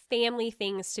great, like family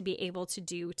things to be able to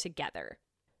do together.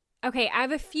 Okay, I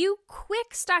have a few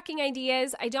quick stocking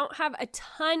ideas. I don't have a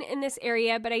ton in this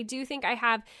area, but I do think I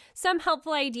have some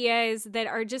helpful ideas that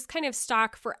are just kind of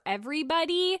stock for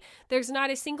everybody. There's not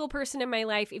a single person in my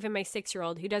life, even my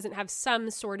 6-year-old, who doesn't have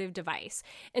some sort of device.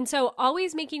 And so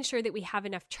always making sure that we have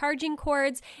enough charging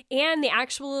cords and the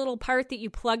actual little part that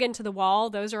you plug into the wall.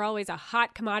 Those are always a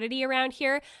hot commodity around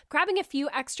here. Grabbing a few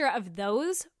extra of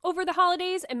those over the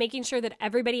holidays and making sure that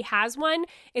everybody has one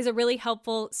is a really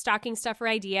helpful stocking stuffer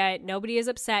idea. Nobody is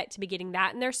upset to be getting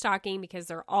that in their stocking because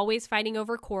they're always fighting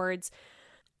over cords.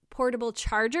 Portable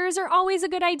chargers are always a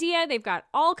good idea. They've got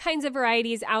all kinds of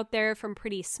varieties out there, from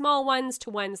pretty small ones to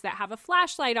ones that have a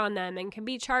flashlight on them and can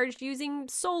be charged using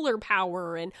solar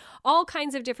power and all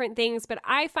kinds of different things. But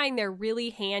I find they're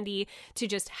really handy to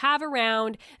just have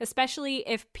around, especially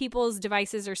if people's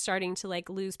devices are starting to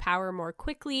lose power more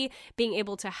quickly. Being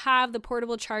able to have the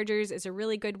portable chargers is a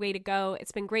really good way to go.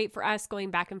 It's been great for us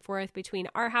going back and forth between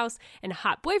our house and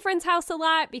hot boyfriend's house a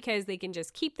lot because they can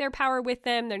just keep their power with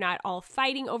them. They're not all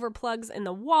fighting over plugs in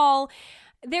the wall.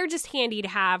 They're just handy to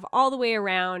have all the way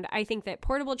around. I think that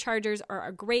portable chargers are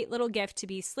a great little gift to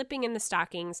be slipping in the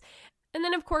stockings. And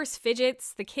then, of course,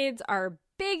 fidgets. The kids are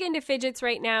big into fidgets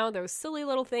right now, those silly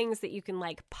little things that you can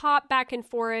pop back and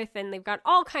forth, and they've got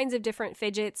all kinds of different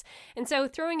fidgets. And so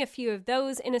throwing a few of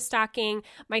those in a stocking.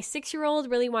 My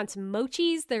 6-year-old really wants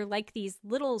mochis. They're like these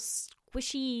little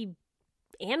squishy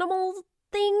animal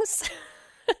things.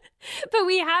 But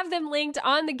we have them linked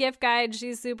on the gift guide.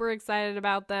 She's super excited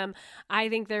about them. I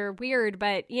think they're weird,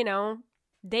 but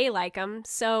they like them.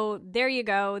 So there you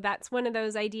go. That's one of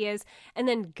those ideas. And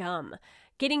then gum.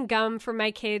 Getting gum for my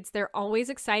kids. They're always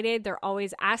excited. They're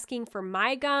always asking for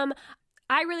my gum.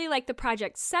 I really like the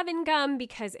Project 7 gum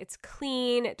because it's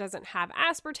clean, it doesn't have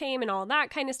aspartame and all that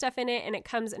kind of stuff in it, and it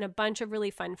comes in a bunch of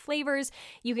really fun flavors.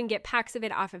 You can get packs of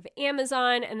it off of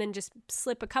Amazon and then just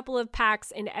slip a couple of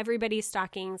packs into everybody's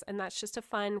stockings, and that's just a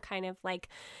fun kind of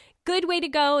good way to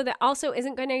go that also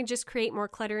isn't going to just create more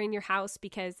clutter in your house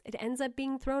because it ends up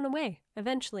being thrown away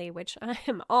eventually, which I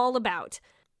am all about.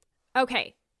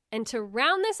 Okay, and to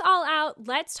round this all out,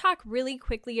 let's talk really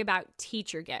quickly about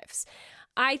teacher gifts.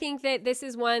 I think that this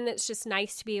is one that's just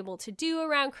nice to be able to do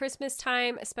around Christmas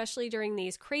time, especially during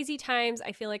these crazy times.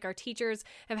 I feel like our teachers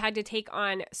have had to take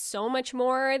on so much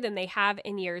more than they have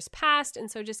in years past. And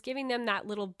so just giving them that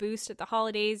little boost at the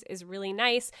holidays is really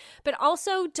nice, but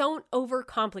also don't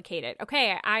overcomplicate it.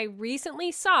 Okay, I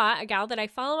recently saw a gal that I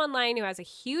follow online who has a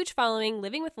huge following,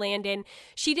 Living with Landon.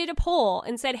 She did a poll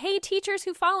and said, hey, teachers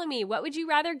who follow me, what would you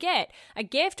rather get, a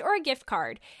gift or a gift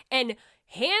card? And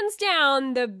hands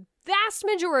down, the vast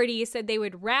majority said they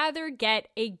would rather get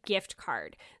a gift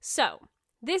card. So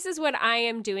this is what I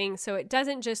am doing so it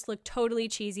doesn't just look totally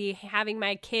cheesy having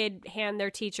my kid hand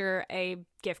their teacher a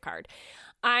gift card.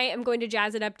 I am going to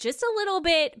jazz it up just a little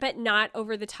bit, but not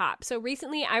over the top. So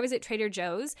recently I was at Trader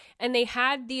Joe's and they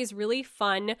had these really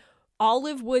fun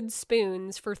olive wood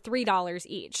spoons for $3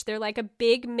 each. They're like a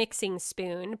big mixing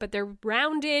spoon, but they're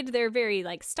rounded. They're very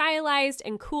stylized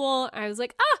and cool. I was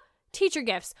like, teacher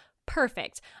gifts.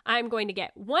 Perfect. I'm going to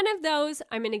get one of those.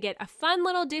 I'm going to get a fun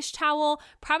little dish towel,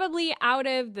 probably out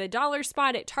of the dollar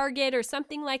spot at Target or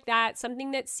something like that,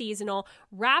 something that's seasonal.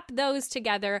 Wrap those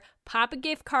together, pop a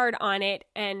gift card on it,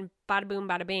 and bada boom,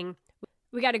 bada bing.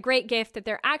 We got a great gift that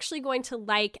they're actually going to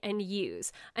like and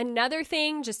use. Another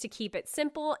thing, just to keep it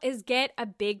simple, is get a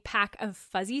big pack of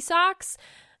fuzzy socks.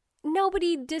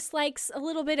 Nobody dislikes a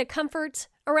little bit of comfort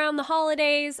around the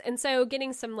holidays, and so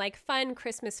getting some fun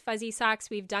Christmas fuzzy socks,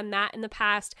 we've done that in the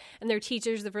past, and their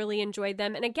teachers have really enjoyed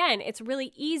them. And again, it's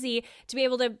really easy to be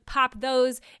able to pop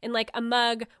those in a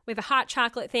mug with a hot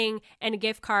chocolate thing and a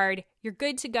gift card. You're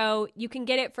good to go. You can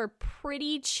get it for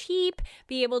pretty cheap,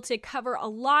 be able to cover a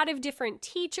lot of different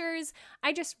teachers.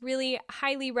 I just really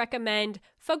highly recommend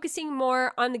focusing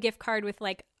more on the gift card with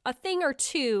a thing or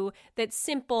two that's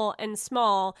simple and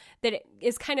small, that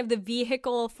is kind of the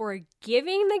vehicle for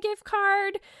giving the gift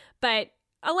card. But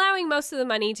allowing most of the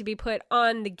money to be put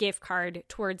on the gift card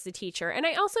towards the teacher. And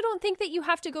I also don't think that you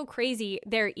have to go crazy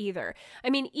there either. I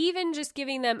mean, even just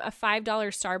giving them a $5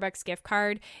 Starbucks gift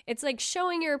card, it's like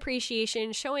showing your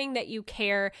appreciation, showing that you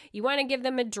care, you want to give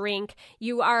them a drink,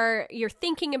 you're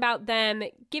thinking about them,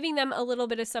 giving them a little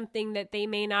bit of something that they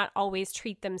may not always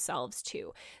treat themselves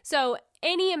to. So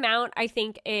any amount I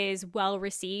think is well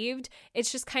received.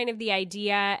 It's just kind of the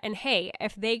idea. And hey,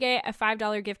 if they get a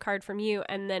 $5 gift card from you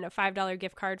and then a $5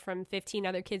 gift card from 15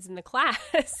 other kids in the class,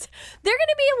 they're going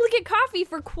to be able to get coffee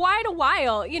for quite a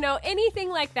while. You know, anything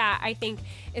like that I think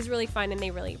is really fun and they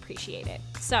really appreciate it.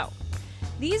 So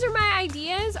these are my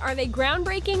ideas. Are they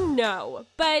groundbreaking? No.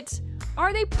 But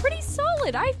are they pretty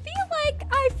solid? I feel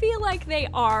like they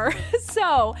are.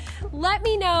 So let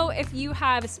me know if you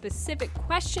have specific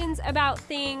questions about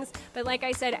things. But like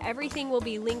I said, everything will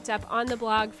be linked up on the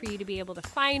blog for you to be able to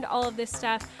find all of this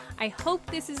stuff. I hope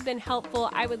this has been helpful.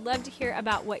 I would love to hear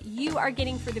about what you are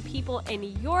getting for the people in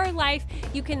your life.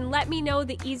 You can let me know.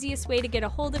 The easiest way to get a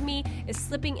hold of me is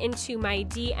slipping into my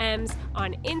DMs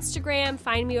on Instagram.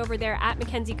 Find me over there at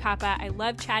Mackenzie Koppa. I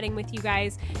love chatting with you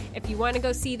guys. If you want to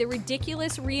go see the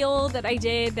ridiculous reel that I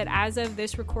did that as of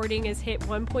this recording has hit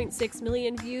 1.6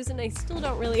 million views and I still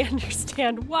don't really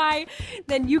understand why,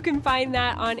 then you can find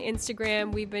that on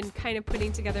Instagram. We've been kind of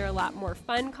putting together a lot more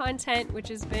fun content, which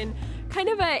has been kind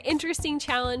of an interesting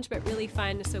challenge, but really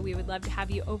fun. So we would love to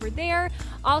have you over there.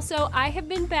 Also, I have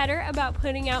been better about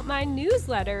putting out my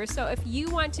newsletter. So if you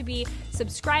want to be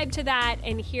subscribed to that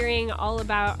and hearing all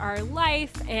about our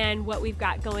life and what we've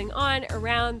got going on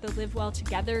around the Live Well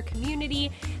Together community,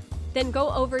 then go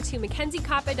over to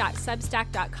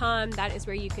mackenziekoppa.substack.com. That is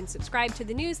where you can subscribe to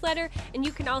the newsletter, and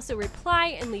you can also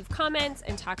reply and leave comments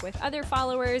and talk with other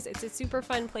followers. It's a super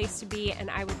fun place to be,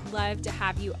 and I would love to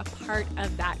have you a part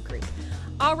of that group.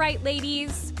 All right,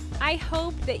 ladies, I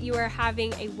hope that you are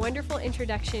having a wonderful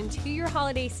introduction to your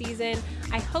holiday season.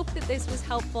 I hope that this was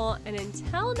helpful. And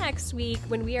until next week,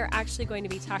 when we are actually going to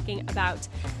be talking about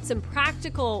some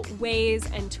practical ways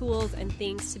and tools and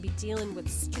things to be dealing with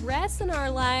stress in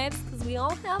our lives, because we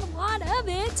all have a lot of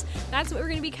it. That's what we're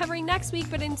going to be covering next week.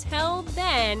 But until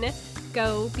then,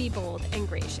 go be bold and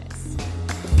gracious.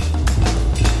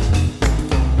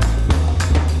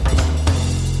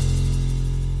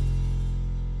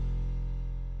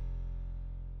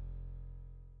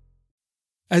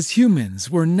 As humans,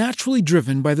 we're naturally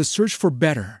driven by the search for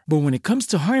better. But when it comes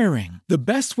to hiring, the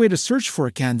best way to search for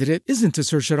a candidate isn't to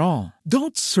search at all.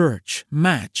 Don't search,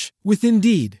 match with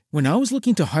Indeed. When I was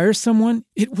looking to hire someone,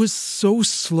 it was so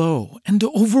slow and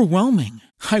overwhelming.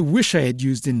 I wish I had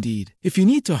used Indeed. If you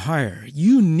need to hire,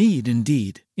 you need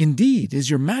Indeed. Indeed is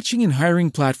your matching and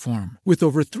hiring platform with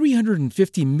over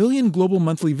 350 million global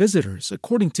monthly visitors,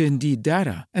 according to Indeed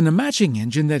data, and a matching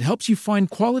engine that helps you find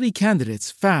quality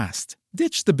candidates fast.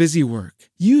 Ditch the busy work.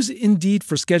 Use Indeed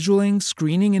for scheduling,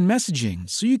 screening, and messaging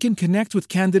so you can connect with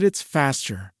candidates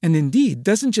faster. And Indeed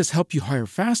doesn't just help you hire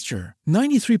faster.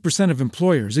 93% of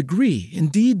employers agree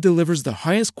Indeed delivers the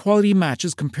highest quality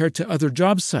matches compared to other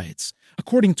job sites,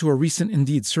 according to a recent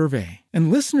Indeed survey.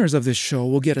 And listeners of this show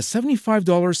will get a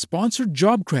 $75 sponsored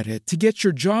job credit to get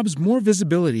your jobs more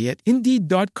visibility at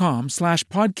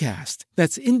Indeed.com/podcast.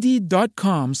 That's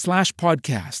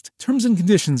Indeed.com/podcast. Terms and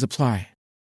conditions apply.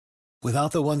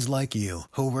 Without the ones like you,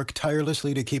 who work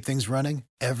tirelessly to keep things running,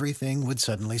 everything would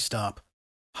suddenly stop.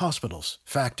 Hospitals,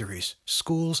 factories,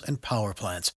 schools, and power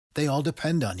plants, they all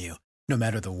depend on you. No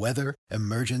matter the weather,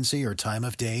 emergency, or time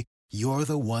of day, you're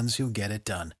the ones who get it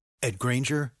done. At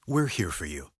Grainger, we're here for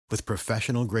you with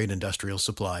professional-grade industrial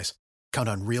supplies. Count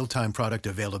on real-time product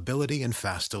availability and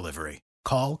fast delivery.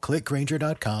 Call, click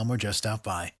Grainger.com, or just stop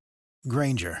by.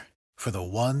 Grainger, for the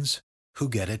ones who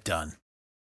get it done.